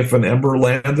something if an ember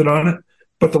landed on it,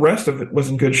 but the rest of it was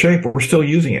in good shape. We're still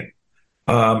using it.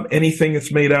 Anything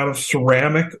that's made out of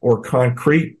ceramic or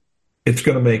concrete, it's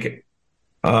going to make it.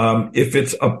 If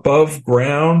it's above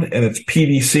ground and it's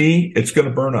PVC, it's going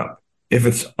to burn up. If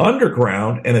it's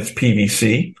underground and it's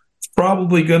PVC, it's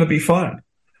probably going to be fine.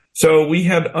 So we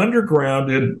had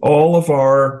undergrounded all of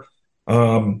our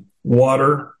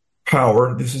water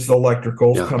power. This is the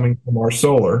electricals coming from our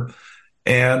solar,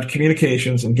 and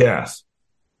communications and gas.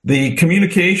 The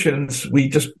communications,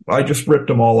 I just ripped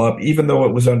them all up, even though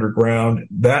it was underground.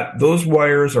 Those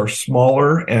wires are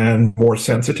smaller and more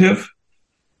sensitive,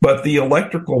 but the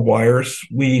electrical wires,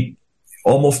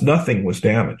 almost nothing was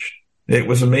damaged. It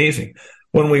was amazing.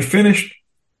 When we finished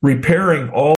repairing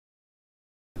all.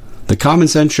 The Common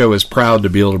Sense Show is proud to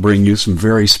be able to bring you some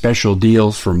very special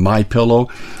deals from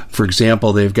MyPillow. For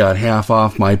example, they've got half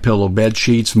off MyPillow bed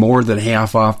sheets, more than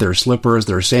half off their slippers,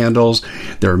 their sandals,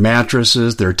 their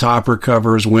mattresses, their topper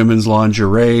covers, women's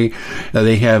lingerie.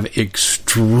 They have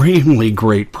extremely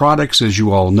great products, as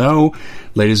you all know.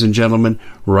 Ladies and gentlemen,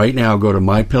 right now go to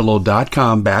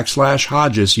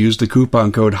mypillow.com/Hodges. Use the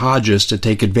coupon code Hodges to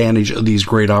take advantage of these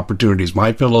great opportunities.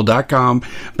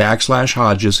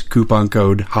 mypillow.com/Hodges, coupon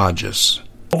code Hodges.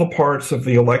 All the parts of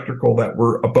the electrical that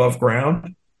were above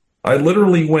ground, I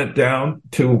literally went down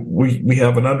to, we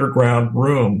have an underground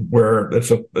room where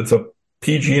it's a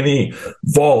PG&E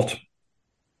vault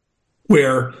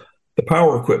where the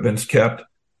power equipment's kept.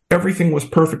 Everything was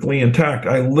perfectly intact.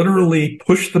 I literally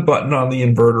pushed the button on the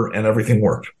inverter and everything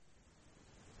worked.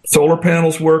 Solar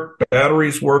panels worked,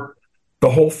 batteries worked,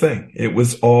 the whole thing. It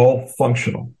was all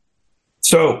functional.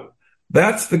 So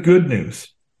that's the good news.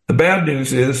 The bad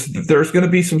news is that there's going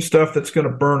to be some stuff that's going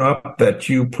to burn up that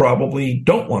you probably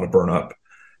don't want to burn up.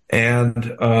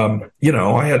 And,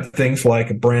 I had things like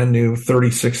a brand new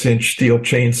 36-inch steel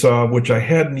chainsaw, which I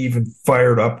hadn't even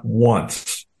fired up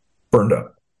once, burned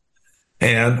up.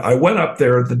 And I went up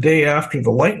there the day after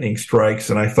the lightning strikes,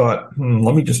 and I thought,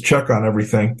 let me just check on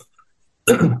everything.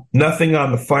 Nothing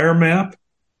on the fire map,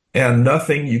 and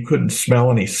nothing, you couldn't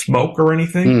smell any smoke or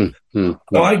anything. So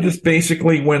I just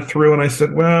basically went through and I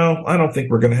said, well, I don't think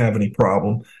we're going to have any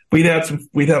problem. We'd had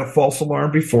a false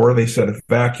alarm before. They said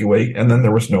evacuate, and then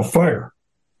there was no fire.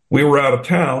 We were out of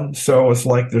town, so it's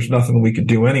like there's nothing we could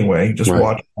do anyway. Just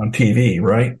watch on TV,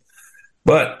 right?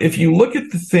 But if you look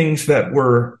at the things that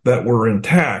were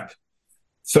intact,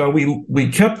 so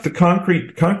we kept the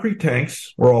concrete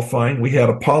tanks were all fine. We had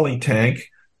a poly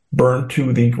tank burned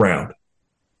to the ground.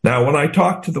 Now, when I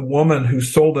talked to the woman who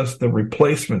sold us the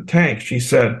replacement tank, she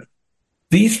said,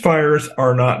 these fires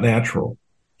are not natural.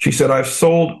 She said, I've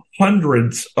sold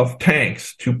hundreds of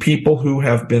tanks to people who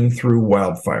have been through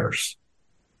wildfires.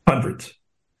 Hundreds.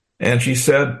 And she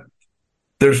said,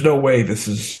 there's no way this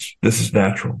is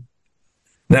natural.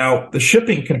 Now, the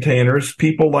shipping containers,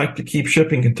 people like to keep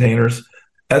shipping containers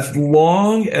as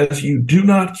long as you do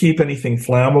not keep anything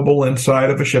flammable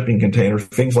inside of a shipping container.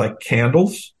 Things like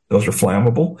candles, those are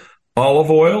flammable.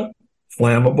 Olive oil,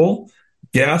 flammable.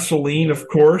 Gasoline, of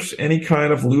course, any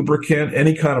kind of lubricant,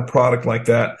 any kind of product like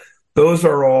that. Those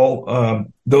are all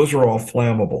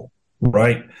flammable,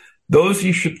 right? Those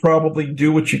you should probably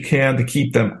do what you can to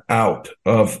keep them out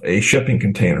of a shipping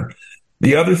container.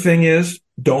 The other thing is,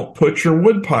 don't put your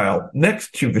wood pile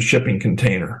next to the shipping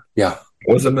container. Yeah.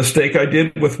 It was a mistake I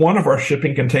did with one of our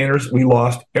shipping containers. We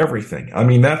lost everything. I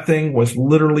mean, that thing was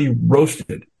literally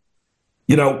roasted.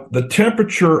 The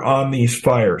temperature on these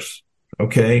fires,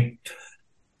 okay,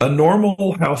 a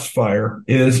normal house fire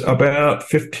is about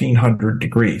 1,500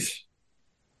 degrees.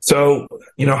 So,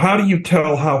 how do you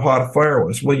tell how hot a fire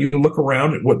was? Well, you look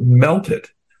around at what melted.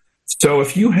 So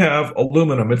if you have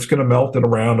aluminum, it's going to melt at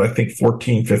around, I think,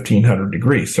 1,500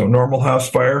 degrees. So normal house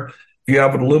fire, if you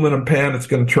have an aluminum pan, it's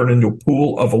going to turn into a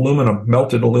pool of aluminum,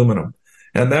 melted aluminum.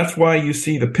 And that's why you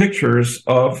see the pictures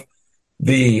of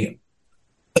the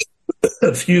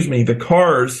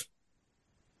cars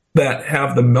that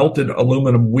have the melted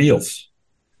aluminum wheels,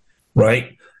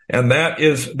 right? And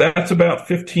that's about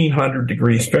 1,500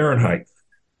 degrees Fahrenheit.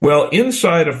 Well,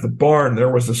 inside of the barn,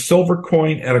 there was a silver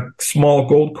coin and a small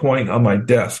gold coin on my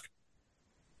desk.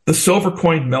 The silver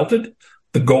coin melted,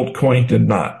 the gold coin did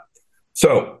not.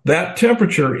 So that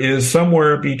temperature is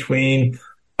somewhere between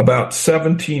about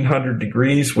 1,700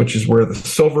 degrees, which is where the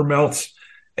silver melts,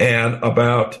 and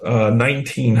about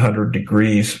 1,900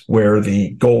 degrees where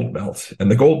the gold melts. And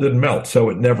the gold didn't melt, so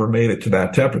it never made it to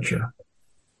that temperature.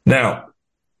 Now,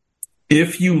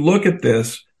 if you look at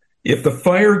this, if the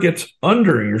fire gets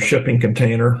under your shipping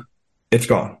container, it's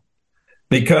gone.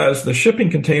 Because the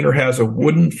shipping container has a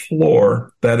wooden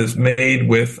floor that is made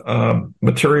with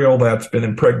material that's been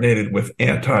impregnated with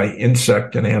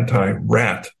anti-insect and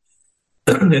anti-rat.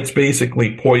 It's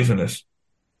basically poisonous.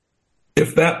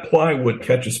 If that plywood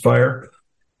catches fire,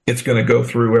 it's going to go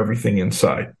through everything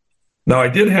inside. Now, I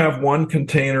did have one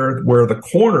container where the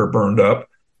corner burned up,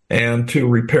 and to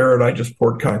repair it, I just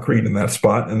poured concrete in that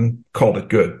spot and called it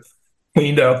good.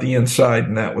 Cleaned out the inside,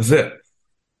 and that was it.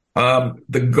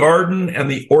 The garden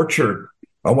and the orchard,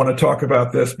 I want to talk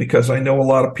about this because I know a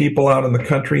lot of people out in the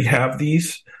country have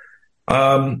these.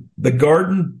 The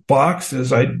garden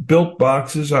boxes, I built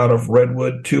boxes out of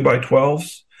redwood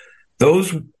 2x12s.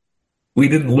 Those, we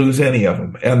didn't lose any of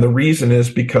them. And the reason is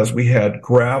because we had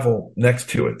gravel next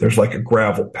to it. There's like a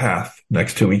gravel path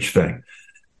next to each thing.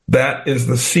 That is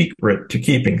the secret to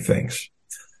keeping things.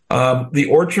 The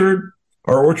orchard,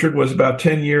 our orchard was about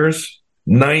 10 years,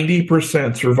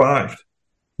 90% survived.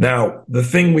 Now, the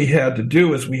thing we had to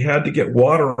do is we had to get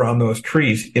water on those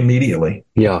trees immediately.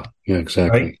 Yeah,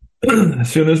 exactly. Right?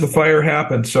 As soon as the fire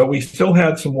happened. So we still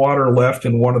had some water left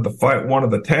in one of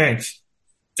the tanks.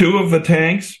 Two of the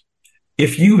tanks,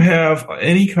 if you have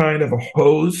any kind of a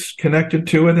hose connected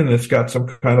to it and it's got some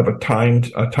kind of a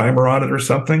timer on it or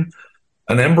something,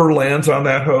 an ember lands on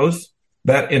that hose,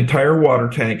 that entire water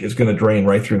tank is going to drain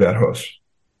right through that hose.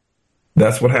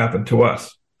 That's what happened to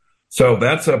us. So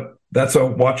that's a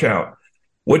watch out.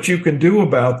 What you can do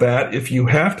about that, if you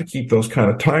have to keep those kind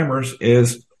of timers,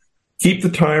 is keep the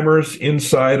timers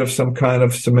inside of some kind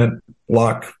of cement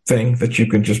block thing that you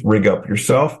can just rig up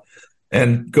yourself,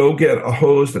 and go get a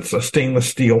hose that's a stainless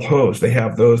steel hose. They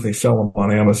have those. They sell them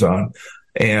on Amazon.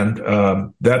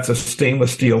 And that's a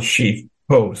stainless steel sheath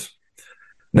hose.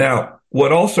 Now,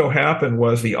 what also happened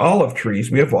was the olive trees,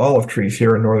 we have olive trees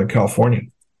here in Northern California.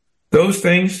 Those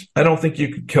things, I don't think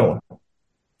you could kill them.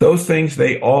 Those things,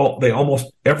 they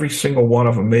almost every single one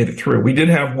of them made it through. We did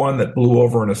have one that blew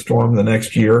over in a storm the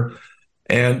next year.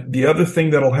 And the other thing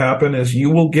that'll happen is you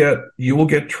will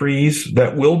get trees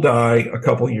that will die a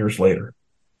couple of years later.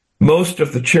 Most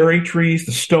of the cherry trees,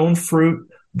 the stone fruit,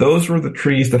 those were the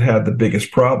trees that had the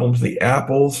biggest problems. The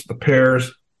apples, the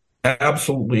pears,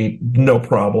 absolutely no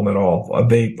problem at all.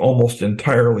 They almost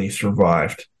entirely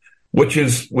survived, which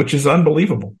is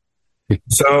unbelievable.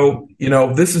 So,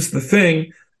 this is the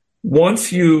thing.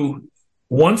 Once you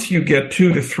get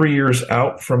 2 to 3 years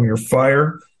out from your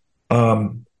fire,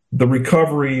 the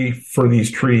recovery for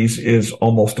these trees is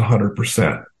almost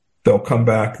 100%. They'll come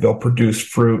back, they'll produce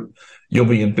fruit, you'll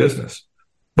be in business.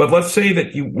 But let's say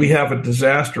that we have a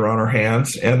disaster on our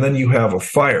hands and then you have a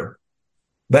fire.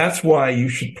 That's why you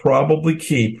should probably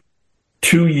keep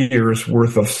 2 years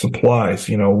worth of supplies,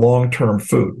 long-term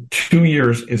food. 2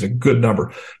 years is a good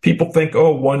number. People think,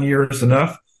 1 year is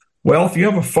enough. Well, if you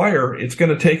have a fire, it's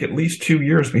going to take at least 2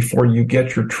 years before you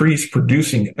get your trees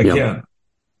producing again. Yep.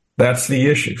 That's the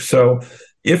issue. So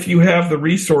if you have the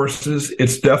resources,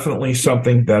 it's definitely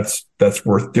something that's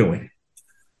worth doing.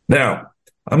 Now,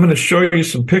 I'm going to show you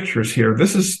some pictures here.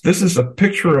 This is a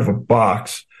picture of a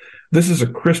box. This is a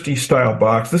Christie style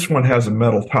box. This one has a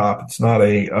metal top. It's not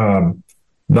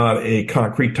a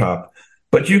concrete top.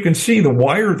 But you can see the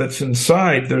wire that's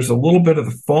inside. There's a little bit of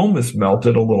the foam is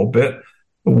melted a little bit.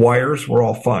 The wires were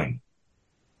all fine.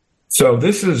 So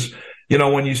this is,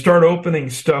 when you start opening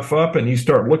stuff up and you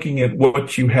start looking at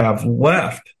what you have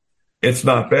left, it's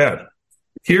not bad.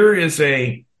 Here is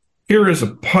a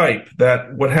pipe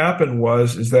that what happened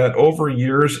is that over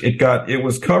years it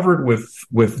was covered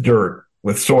with dirt,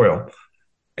 with soil,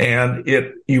 and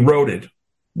it eroded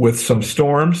with some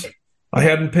storms. I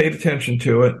hadn't paid attention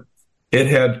to it. It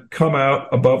had come out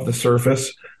above the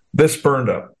surface. This burned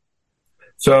up.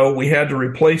 So we had to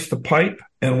replace the pipe,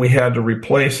 and you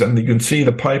can see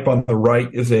the pipe on the right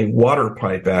is a water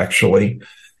pipe, actually,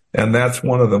 and that's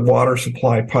one of the water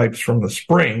supply pipes from the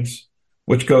springs,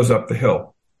 which goes up the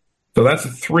hill. So that's a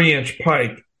 3-inch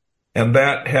pipe, and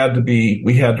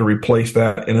we had to replace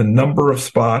that in a number of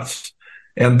spots.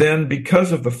 And then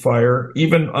because of the fire,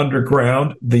 even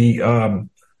underground,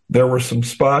 there were some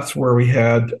spots where we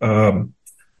had,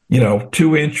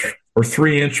 2-inch or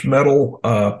 3-inch metal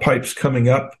pipes coming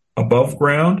up above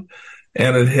ground,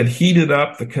 and it had heated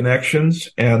up the connections,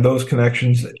 and those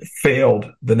connections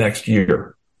failed the next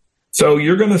year. So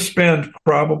you're going to spend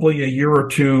probably a year or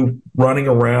two running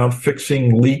around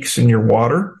fixing leaks in your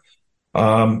water.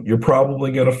 You're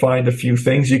probably going to find a few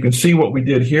things. You can see what we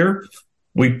did here.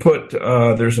 We put,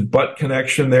 there's a butt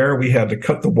connection there. We had to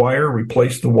cut the wire,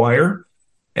 replace the wire.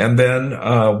 And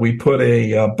then we put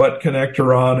a butt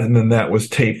connector on, and then that was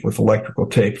taped with electrical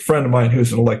tape. A friend of mine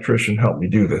who's an electrician helped me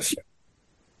do this.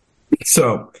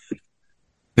 So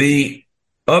the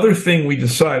other thing we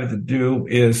decided to do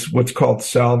is what's called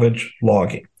salvage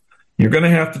logging. You're going to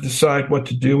have to decide what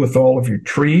to do with all of your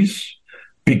trees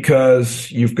because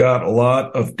you've got a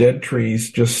lot of dead trees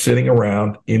just sitting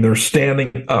around, and they're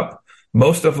standing up.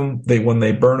 Most of them, when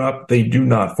they burn up, they do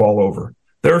not fall over.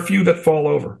 There are a few that fall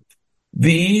over.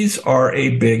 These are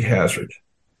a big hazard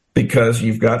because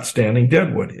you've got standing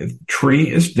deadwood. If the tree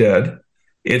is dead,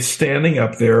 it's standing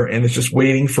up there and it's just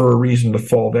waiting for a reason to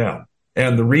fall down.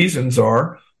 And the reasons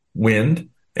are wind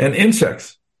and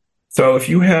insects. So if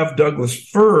you have Douglas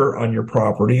fir on your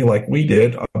property, like we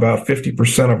did, about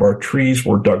 50% of our trees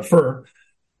were Doug fir.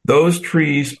 Those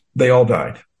trees, they all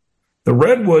died. The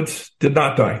redwoods did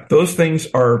not die. Those things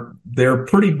they're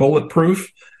pretty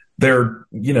bulletproof.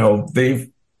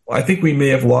 I think we may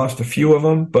have lost a few of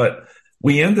them, but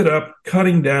we ended up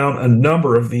cutting down a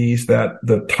number of these that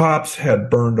the tops had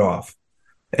burned off.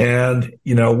 And,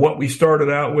 what we started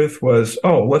out with was,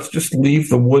 let's just leave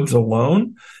the woods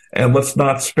alone and let's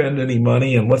not spend any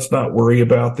money and let's not worry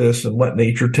about this and let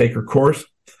nature take her course.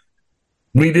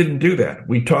 We didn't do that.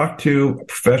 We talked to a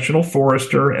professional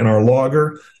forester and our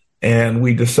logger, and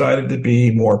we decided to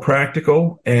be more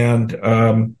practical.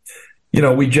 And,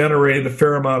 we generated a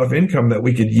fair amount of income that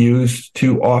we could use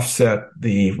to offset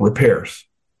the repairs.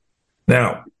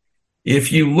 Now,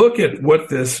 if you look at what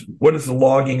does the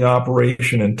logging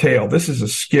operation entail, this is a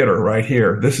skidder right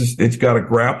here. It's got a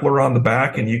grappler on the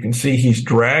back, and you can see he's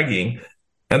dragging,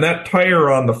 and that tire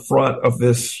on the front of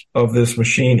this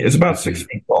machine is about 6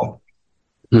 feet tall.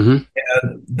 Mm-hmm.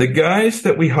 And the guys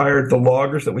that we hired, the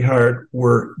loggers that we hired,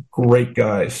 were great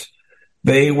guys.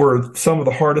 They were some of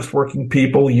the hardest working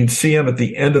people. You'd see them at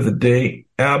the end of the day,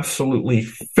 absolutely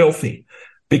filthy.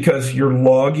 because you're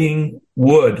logging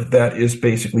wood that is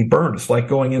basically burned. It's like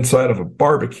going inside of a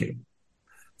barbecue.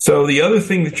 So the other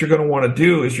thing that you're going to want to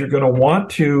do is you're going to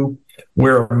want to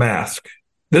wear a mask.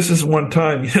 This is one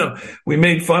time, we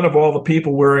made fun of all the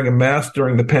people wearing a mask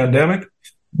during the pandemic.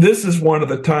 This is one of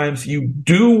the times you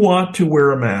do want to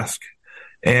wear a mask.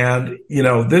 And,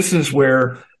 this is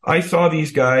where I saw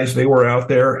these guys. They were out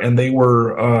there and they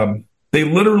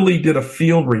literally did a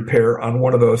field repair on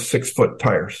one of those 6-foot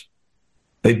tires.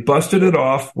 They busted it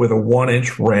off with a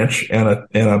 1-inch wrench and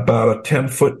about a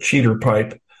 10-foot cheater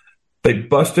pipe. They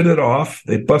busted it off.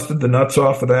 They busted the nuts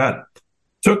off of that,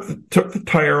 took the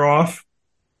tire off,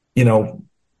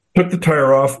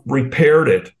 repaired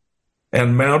it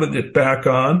and mounted it back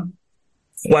on,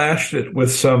 flashed it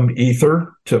with some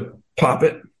ether to pop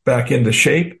it back into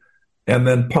shape, and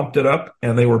then pumped it up,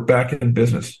 and they were back in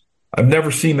business. I've never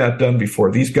seen that done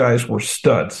before. These guys were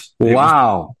studs.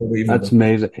 Wow. That's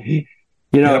amazing.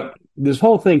 This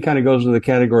whole thing kind of goes into the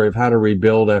category of how to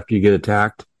rebuild after you get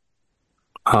attacked.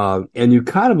 And you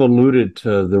kind of alluded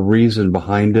to the reason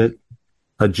behind it.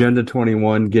 Agenda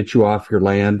 21, get you off your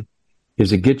land.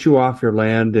 Is it get you off your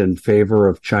land in favor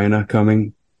of China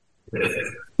coming?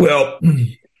 Well,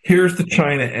 here's the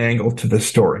China angle to this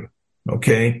story.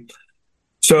 Okay.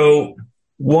 So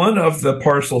one of the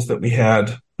parcels that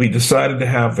we decided to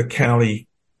have the county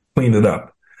clean it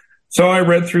up. So I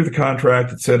read through the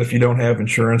contract. It said, if you don't have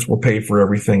insurance, we'll pay for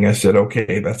everything. I said,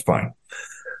 okay, that's fine.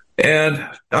 And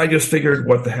I just figured,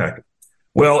 what the heck?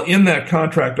 Well, in that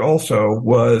contract also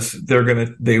was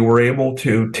they were able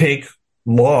to take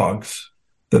logs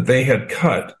that they had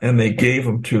cut and they gave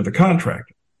them to the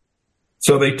contractor.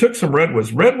 So they took some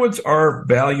redwoods. Redwoods are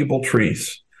valuable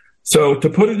trees. So to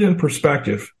put it in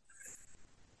perspective,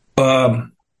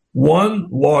 one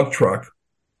log truck,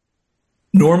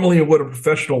 normally what a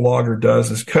professional logger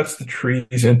does is cuts the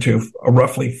trees into a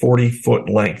roughly 40-foot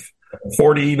length,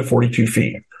 40 to 42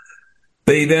 feet.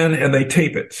 They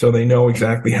tape it so they know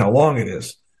exactly how long it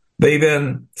is. They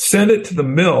then send it to the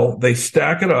mill. They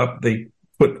stack it up. They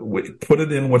put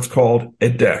it in what's called a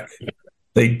deck.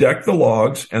 They deck the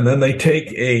logs, and then they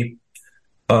take an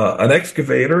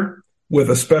excavator with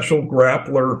a special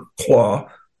grappler claw,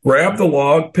 grab the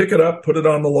log, pick it up, put it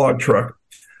on the log truck.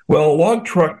 Well, a log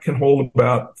truck can hold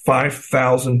about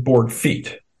 5,000 board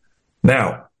feet.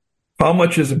 Now, how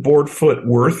much is a board foot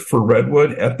worth for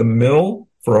redwood at the mill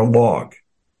for a log?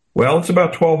 Well, it's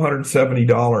about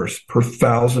 $1,270 per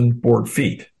 1,000 board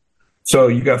feet. So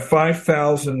you got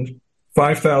 5,000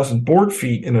 board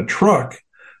feet in a truck.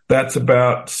 That's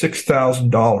about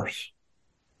 $6,000.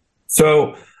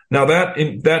 So now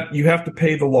that you have to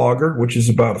pay the logger, which is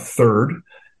about a third,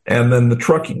 and then the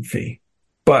trucking fee.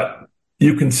 But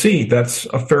you can see that's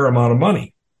a fair amount of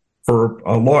money for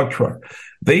a log truck.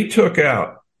 They took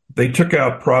out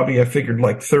probably, I figured,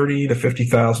 like $30,000 to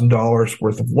 $50,000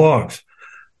 worth of logs.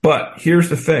 But here's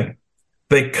the thing.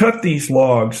 They cut these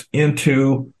logs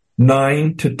into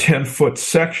 9 to 10 foot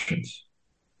sections.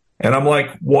 And I'm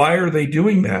like, why are they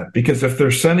doing that? Because if they're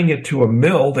sending it to a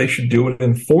mill, they should do it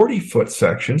in 40-foot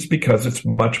sections because it's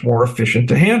much more efficient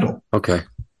to handle. Okay.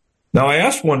 Now, I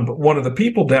asked one of the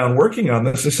people down working on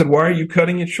this, I said, why are you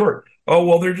cutting it short? Oh,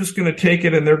 well, they're just going to take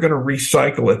it and they're going to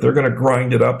recycle it. They're going to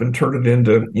grind it up and turn it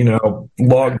into,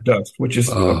 log dust, which is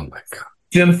a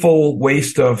sinful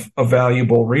waste of a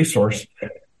valuable resource.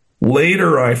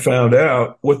 Later, I found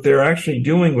out what they're actually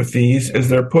doing with these is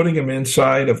they're putting them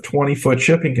inside of 20-foot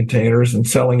shipping containers and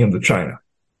selling them to China.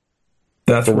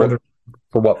 That's for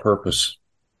what purpose?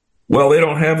 Well, they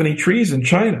don't have any trees in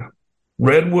China.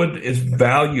 Redwood is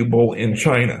valuable in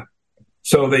China.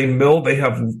 So they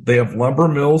have lumber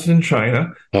mills in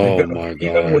China. Oh my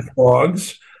God. With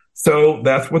logs. So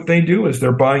that's what they do is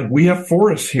they're buying. We have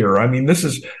forests here. I mean, this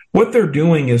is what they're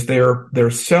doing is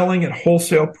they're selling at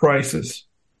wholesale prices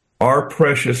our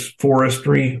precious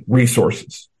forestry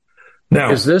resources.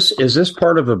 Now, is this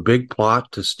part of a big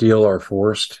plot to steal our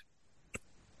forest?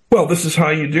 Well, this is how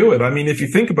you do it. I mean, if you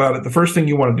think about it, the first thing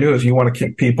you want to do is you want to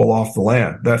kick people off the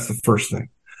land. That's the first thing.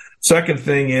 Second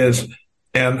thing is,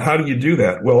 and how do you do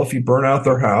that? Well, if you burn out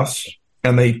their house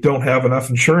and they don't have enough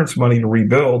insurance money to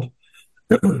rebuild,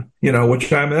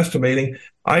 which I'm estimating,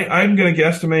 I'm going to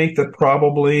guesstimate that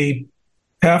probably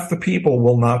half the people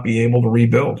will not be able to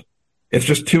rebuild. It's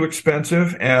just too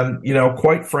expensive. And,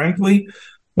 quite frankly,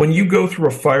 when you go through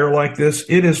a fire like this,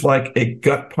 it is like a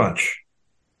gut punch.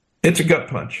 It's a gut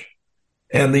punch.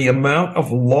 And the amount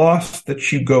of loss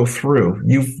that you go through,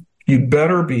 you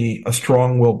better be a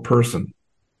strong-willed person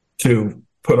to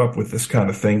put up with this kind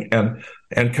of thing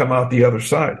and come out the other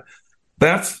side.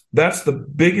 That's the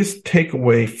biggest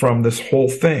takeaway from this whole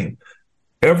thing.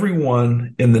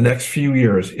 everyone in the next few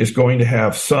years is going to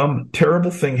have some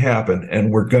terrible thing happen,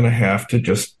 and we're going to have to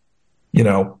just,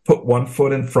 put one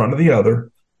foot in front of the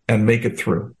other and make it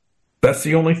through. That's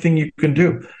the only thing you can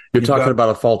do. You're talking about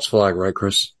a false flag, right,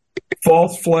 Chris?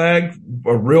 False flag,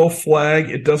 a real flag,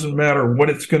 it doesn't matter what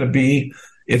it's going to be.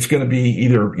 It's going to be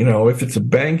either, if it's a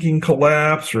banking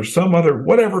collapse or some other,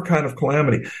 whatever kind of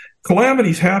calamity.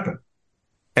 Calamities happen.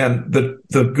 And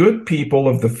the good people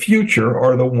of the future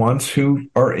are the ones who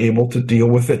are able to deal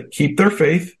with it, keep their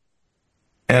faith,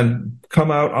 and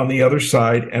come out on the other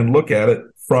side and look at it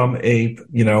from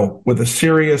with a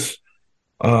serious,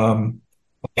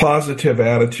 positive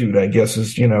attitude, I guess,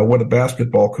 is, what a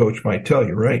basketball coach might tell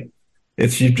you, right?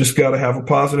 You've just got to have a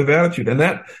positive attitude. And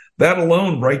that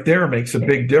alone right there makes a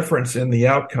big difference in the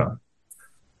outcome.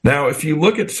 Now, if you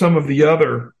look at some of the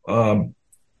other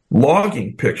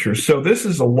logging pictures, so this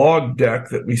is a log deck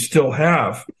that we still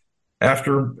have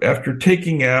after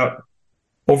taking out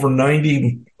over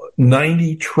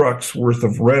 90 trucks worth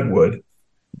of redwood.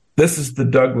 This is the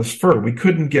Douglas fir. We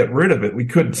couldn't get rid of it. We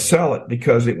couldn't sell it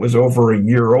because it was over a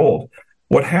year old.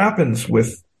 What happens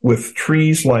with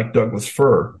trees like Douglas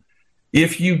fir,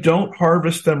 if you don't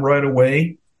harvest them right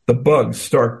away, the bugs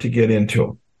start to get into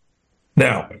them.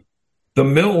 Now, the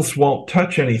mills won't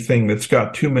touch anything that's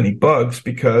got too many bugs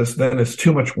because then it's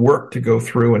too much work to go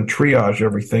through and triage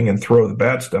everything and throw the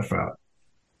bad stuff out.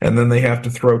 And then they have to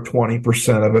throw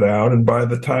 20% of it out. And by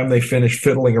the time they finish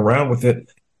fiddling around with it,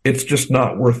 it's just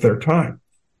not worth their time.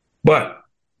 But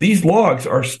these logs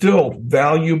are still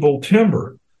valuable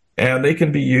timber, and they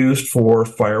can be used for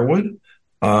firewood.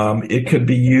 It could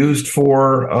be used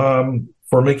for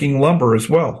making lumber as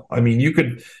well. I mean, you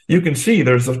can see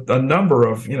there's a number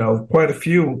of, quite a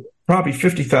few, probably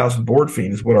 50,000 board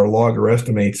feet is what our logger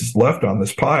estimates is left on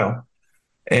this pile.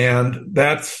 And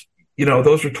that's,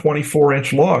 those are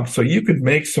 24-inch logs. So you could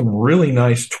make some really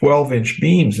nice 12-inch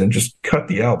beams and just cut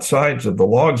the outsides of the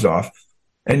logs off.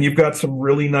 And you've got some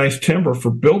really nice timber for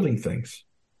building things.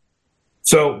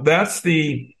 So that's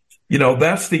the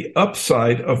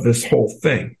upside of this whole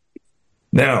thing.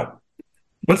 Now,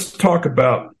 let's talk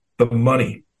about the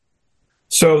money.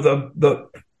 So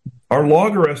our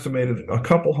logger estimated a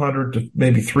couple hundred to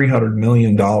maybe $300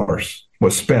 million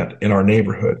was spent in our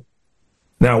neighborhood.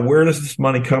 Now, where does this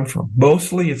money come from?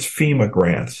 Mostly it's FEMA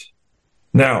grants.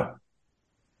 Now,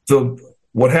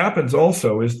 what happens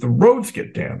also is the roads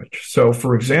get damaged. So,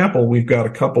 for example, we've got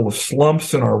a couple of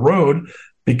slumps in our road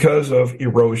because of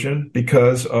erosion,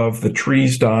 because of the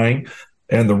trees dying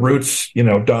and the roots,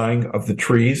 dying of the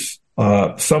trees.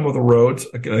 Some of the roads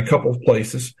in a couple of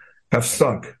places have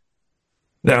sunk.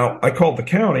 Now, I called the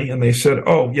county and they said,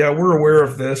 oh, yeah, we're aware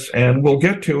of this and we'll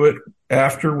get to it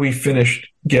after we finished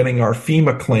getting our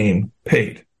FEMA claim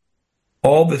paid.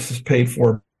 All this is paid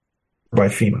for by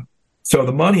FEMA. So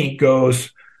the money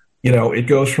goes, it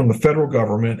goes from the federal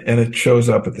government and it shows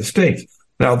up at the states.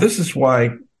 Now, this is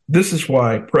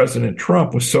why President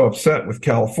Trump was so upset with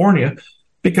California,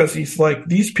 because he's like,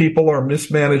 these people are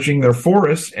mismanaging their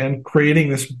forests and creating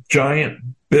this giant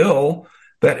bill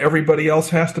that everybody else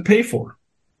has to pay for.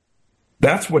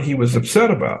 That's what he was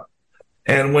upset about.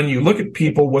 And when you look at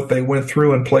people, what they went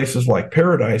through in places like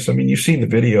Paradise, I mean, you've seen the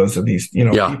videos of these,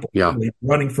 people really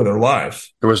running for their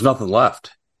lives. There was nothing left.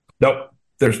 Nope,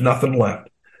 there's nothing left.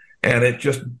 And it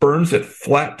just burns it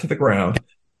flat to the ground.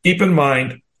 Keep in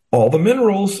mind, all the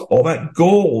minerals, all that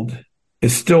gold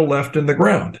is still left in the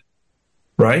ground,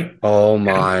 right? Oh,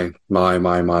 my.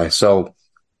 So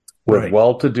with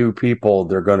well-to-do people,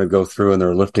 they're going to go through and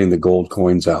they're lifting the gold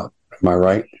coins out. Am I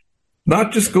right?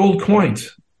 Not just gold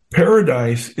coins.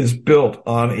 Paradise is built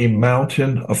on a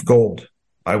mountain of gold.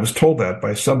 I was told that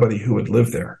by somebody who had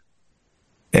lived there.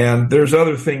 And there's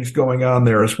other things going on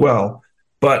there as well.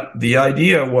 But the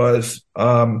idea was,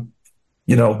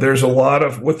 there's a lot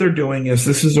of what they're doing is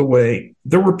this is a way.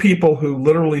 There were people who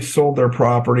literally sold their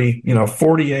property,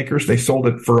 40 acres. They sold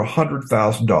it for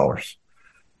 $100,000.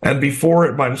 And before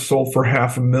it might have sold for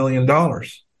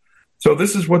 $500,000. So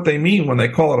this is what they mean when they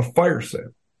call it a fire sale.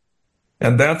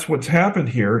 And that's what's happened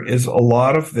here is a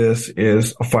lot of this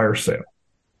is a fire sale.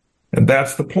 And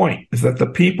that's the point, is that the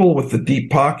people with the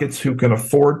deep pockets who can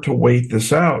afford to wait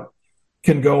this out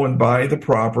can go and buy the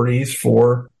properties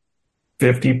for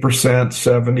 50%,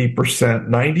 70%,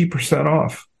 90%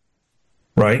 off,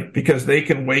 right? Because they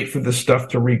can wait for this stuff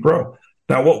to regrow.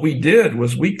 Now, what we did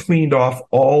was we cleaned off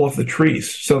all of the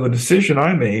trees. So the decision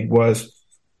I made was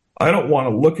I don't want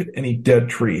to look at any dead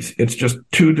trees. It's just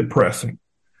too depressing.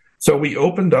 So we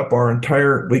opened up our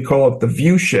entire, we call it the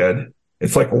view shed.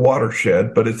 It's like a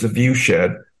watershed, but it's a view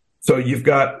shed. So you've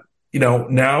got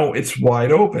now it's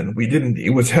wide open.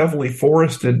 It was heavily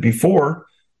forested before,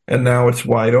 and now it's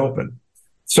wide open.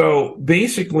 So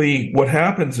basically what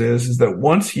happens is that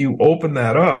once you open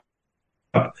that up,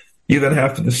 you then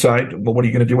have to decide, well, what are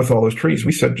you going to do with all those trees?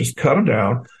 We said, just cut them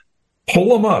down, pull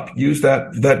them up, use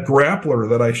that grappler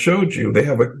that I showed you. They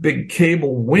have a big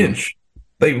cable winch.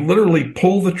 They literally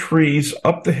pull the trees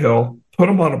up the hill, put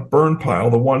them on a burn pile,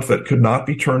 the ones that could not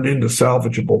be turned into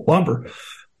salvageable lumber,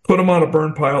 put them on a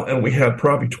burn pile, and we had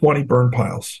probably 20 burn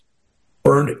piles.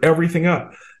 Burned everything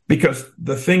up. Because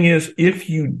the thing is, if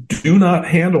you do not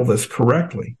handle this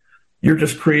correctly, you're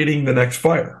just creating the next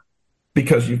fire,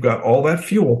 because you've got all that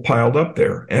fuel piled up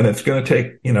there, and it's going to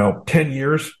take, 10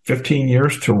 years, 15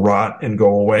 years to rot and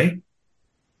go away.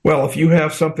 Well, if you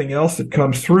have something else that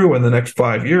comes through in the next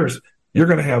 5 years, you're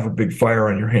going to have a big fire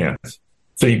on your hands.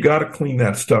 So you've got to clean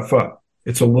that stuff up.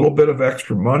 It's a little bit of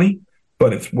extra money,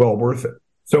 but it's well worth it.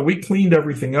 So we cleaned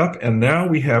everything up, and now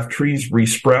we have trees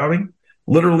resprouting.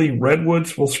 Literally,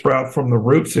 redwoods will sprout from the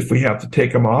roots if we have to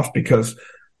take them off, because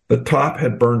the top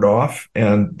had burned off,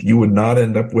 and you would not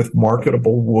end up with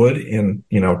marketable wood in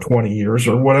 20 years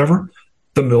or whatever.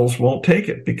 The mills won't take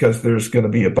it because there's going to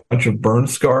be a bunch of burn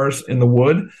scars in the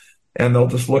wood, and they'll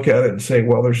just look at it and say,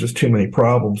 well, there's just too many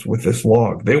problems with this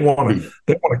log. They want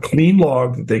a clean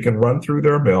log that they can run through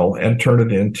their mill and turn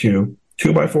it into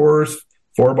 2x4s,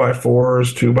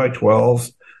 4x4s,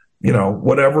 2x12s,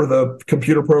 whatever the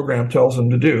computer program tells them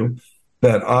to do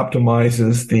that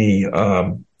optimizes the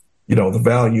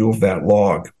value of that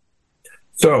log.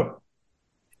 So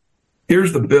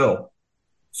here's the bill.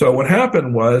 So what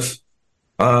happened was,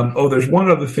 there's one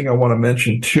other thing I want to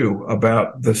mention too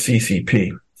about the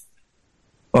CCP.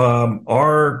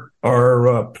 Our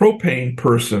propane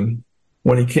person,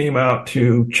 when he came out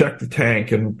to check the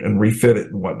tank and refit it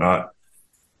and whatnot,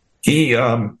 he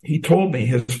told me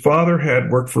his father had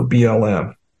worked for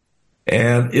BLM,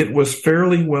 and it was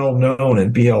fairly well known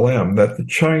in BLM that the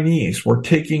Chinese were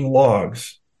taking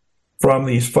logs from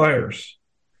these fires,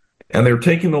 and they were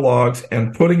taking the logs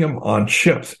and putting them on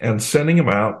ships and sending them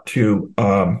out to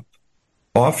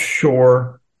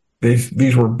offshore.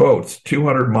 These were boats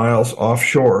 200 miles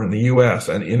offshore in the U.S.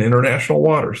 and in international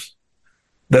waters,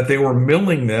 that they were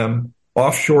milling them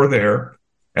offshore there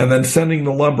and then sending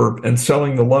the lumber and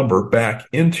selling the lumber back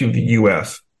into the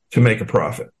U.S. to make a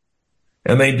profit.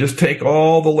 And they just take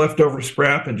all the leftover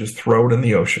scrap and just throw it in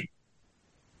the ocean.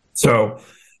 So,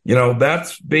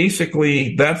 that's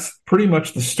pretty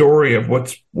much the story of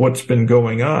what's been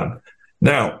going on.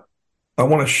 Now, I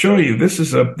want to show you, this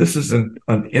is an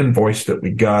invoice that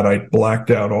we got. I blacked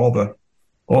out all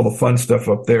the fun stuff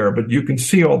up there, but you can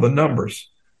see all the numbers.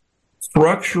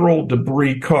 Structural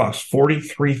debris cost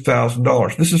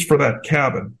 $43,000. This is for that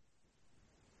cabin.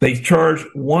 They charge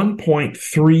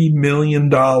 $1.3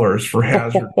 million for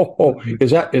hazard.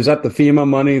 Is that the FEMA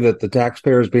money that the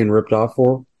taxpayer is being ripped off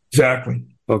for? Exactly.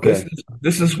 Okay.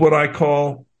 This is what I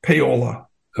call payola.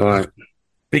 All right.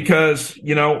 Because,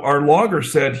 our logger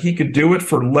said he could do it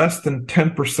for less than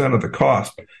 10% of the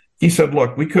cost. He said,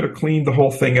 look, we could have cleaned the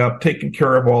whole thing up, taken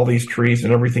care of all these trees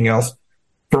and everything else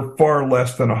for far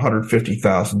less than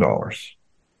 $150,000.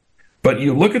 But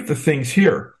you look at the things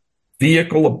here.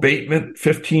 Vehicle abatement,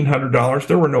 $1,500.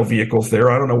 There were no vehicles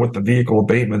there. I don't know what the vehicle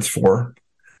abatement's for.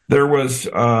 There was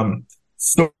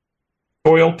soil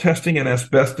testing and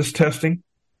asbestos testing.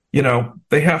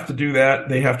 They have to do that.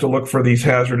 They have to look for these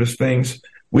hazardous things.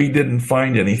 We didn't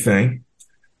find anything.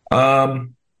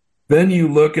 Then you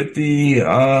look at the,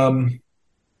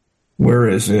 where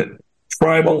is it?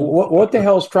 Tribal. What the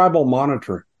hell is tribal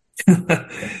monitoring?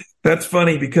 That's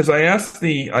funny, because I asked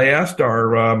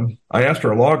our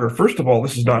logger. First of all,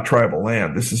 this is not tribal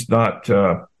land. This is not,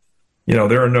 there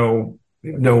are no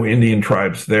Indian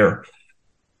tribes there.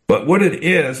 But what it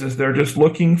is they're just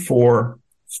looking for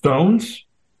stones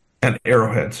and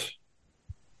arrowheads.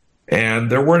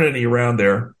 And there weren't any around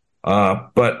there.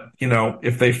 But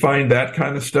if they find that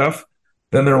kind of stuff,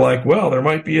 then they're like, well, there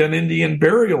might be an Indian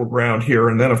burial ground here.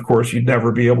 And then, of course, you'd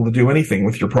never be able to do anything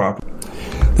with your property.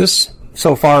 This,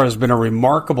 so far, has been a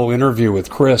remarkable interview with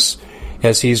Chris,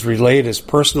 as he's relayed his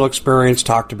personal experience,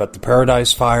 talked about the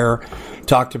Paradise Fire,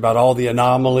 talked about all the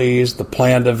anomalies, the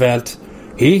planned event.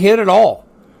 He hit it all.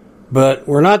 But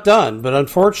we're not done. But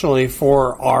unfortunately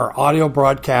for our audio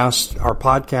broadcast, our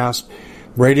podcast,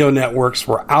 radio networks,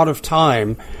 we're out of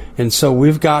time. And so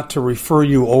we've got to refer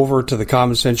you over to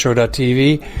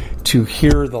thecommonsenseshow.tv to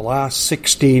hear the last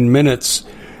 16 minutes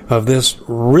of this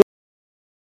really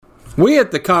We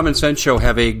at the Common Sense Show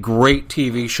have a great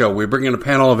TV show. We bring in a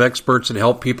panel of experts and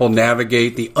help people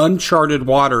navigate the uncharted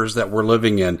waters that we're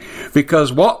living in.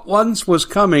 Because what once was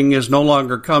coming is no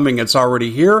longer coming. It's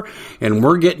already here, and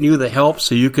we're getting you the help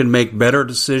so you can make better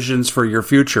decisions for your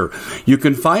future. You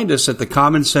can find us at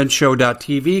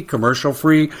thecommonsenseshow.tv,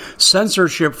 commercial-free,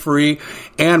 censorship-free,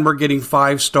 and we're getting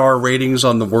 5-star ratings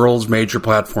on the world's major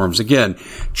platforms. Again,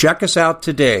 check us out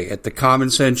today at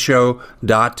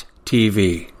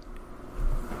thecommonsenseshow.tv.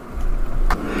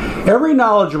 Every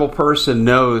knowledgeable person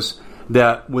knows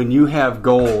that when you have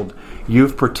gold,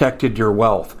 you've protected your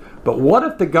wealth. But what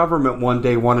if the government one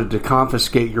day wanted to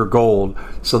confiscate your gold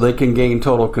so they can gain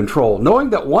total control,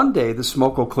 knowing that one day the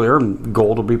smoke will clear and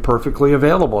gold will be perfectly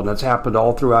available, and that's happened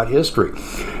all throughout history.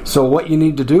 So what you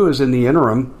need to do is, in the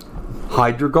interim,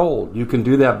 hide your gold. You can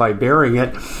do that by burying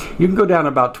it. You can go down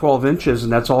about 12 inches,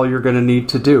 and that's all you're going to need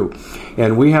to do.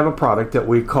 And we have a product that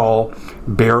we call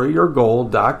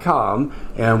buryyourgold.com,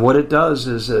 and what it does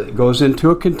is it goes into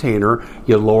a container.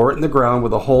 You lower it in the ground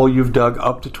with a hole you've dug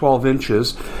up to 12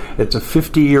 inches. It's a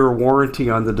 50-year warranty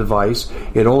on the device.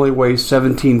 It only weighs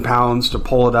 17 pounds to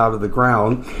pull it out of the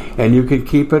ground, and you can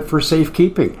keep it for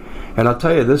safekeeping. And I'll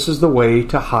tell you, this is the way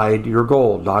to hide your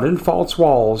gold. Not in false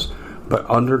walls, but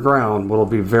underground, will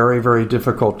be very, very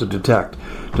difficult to detect.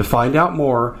 To find out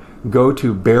more, go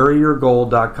to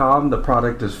buryyourgold.com. The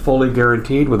product is fully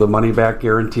guaranteed with a money-back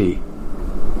guarantee.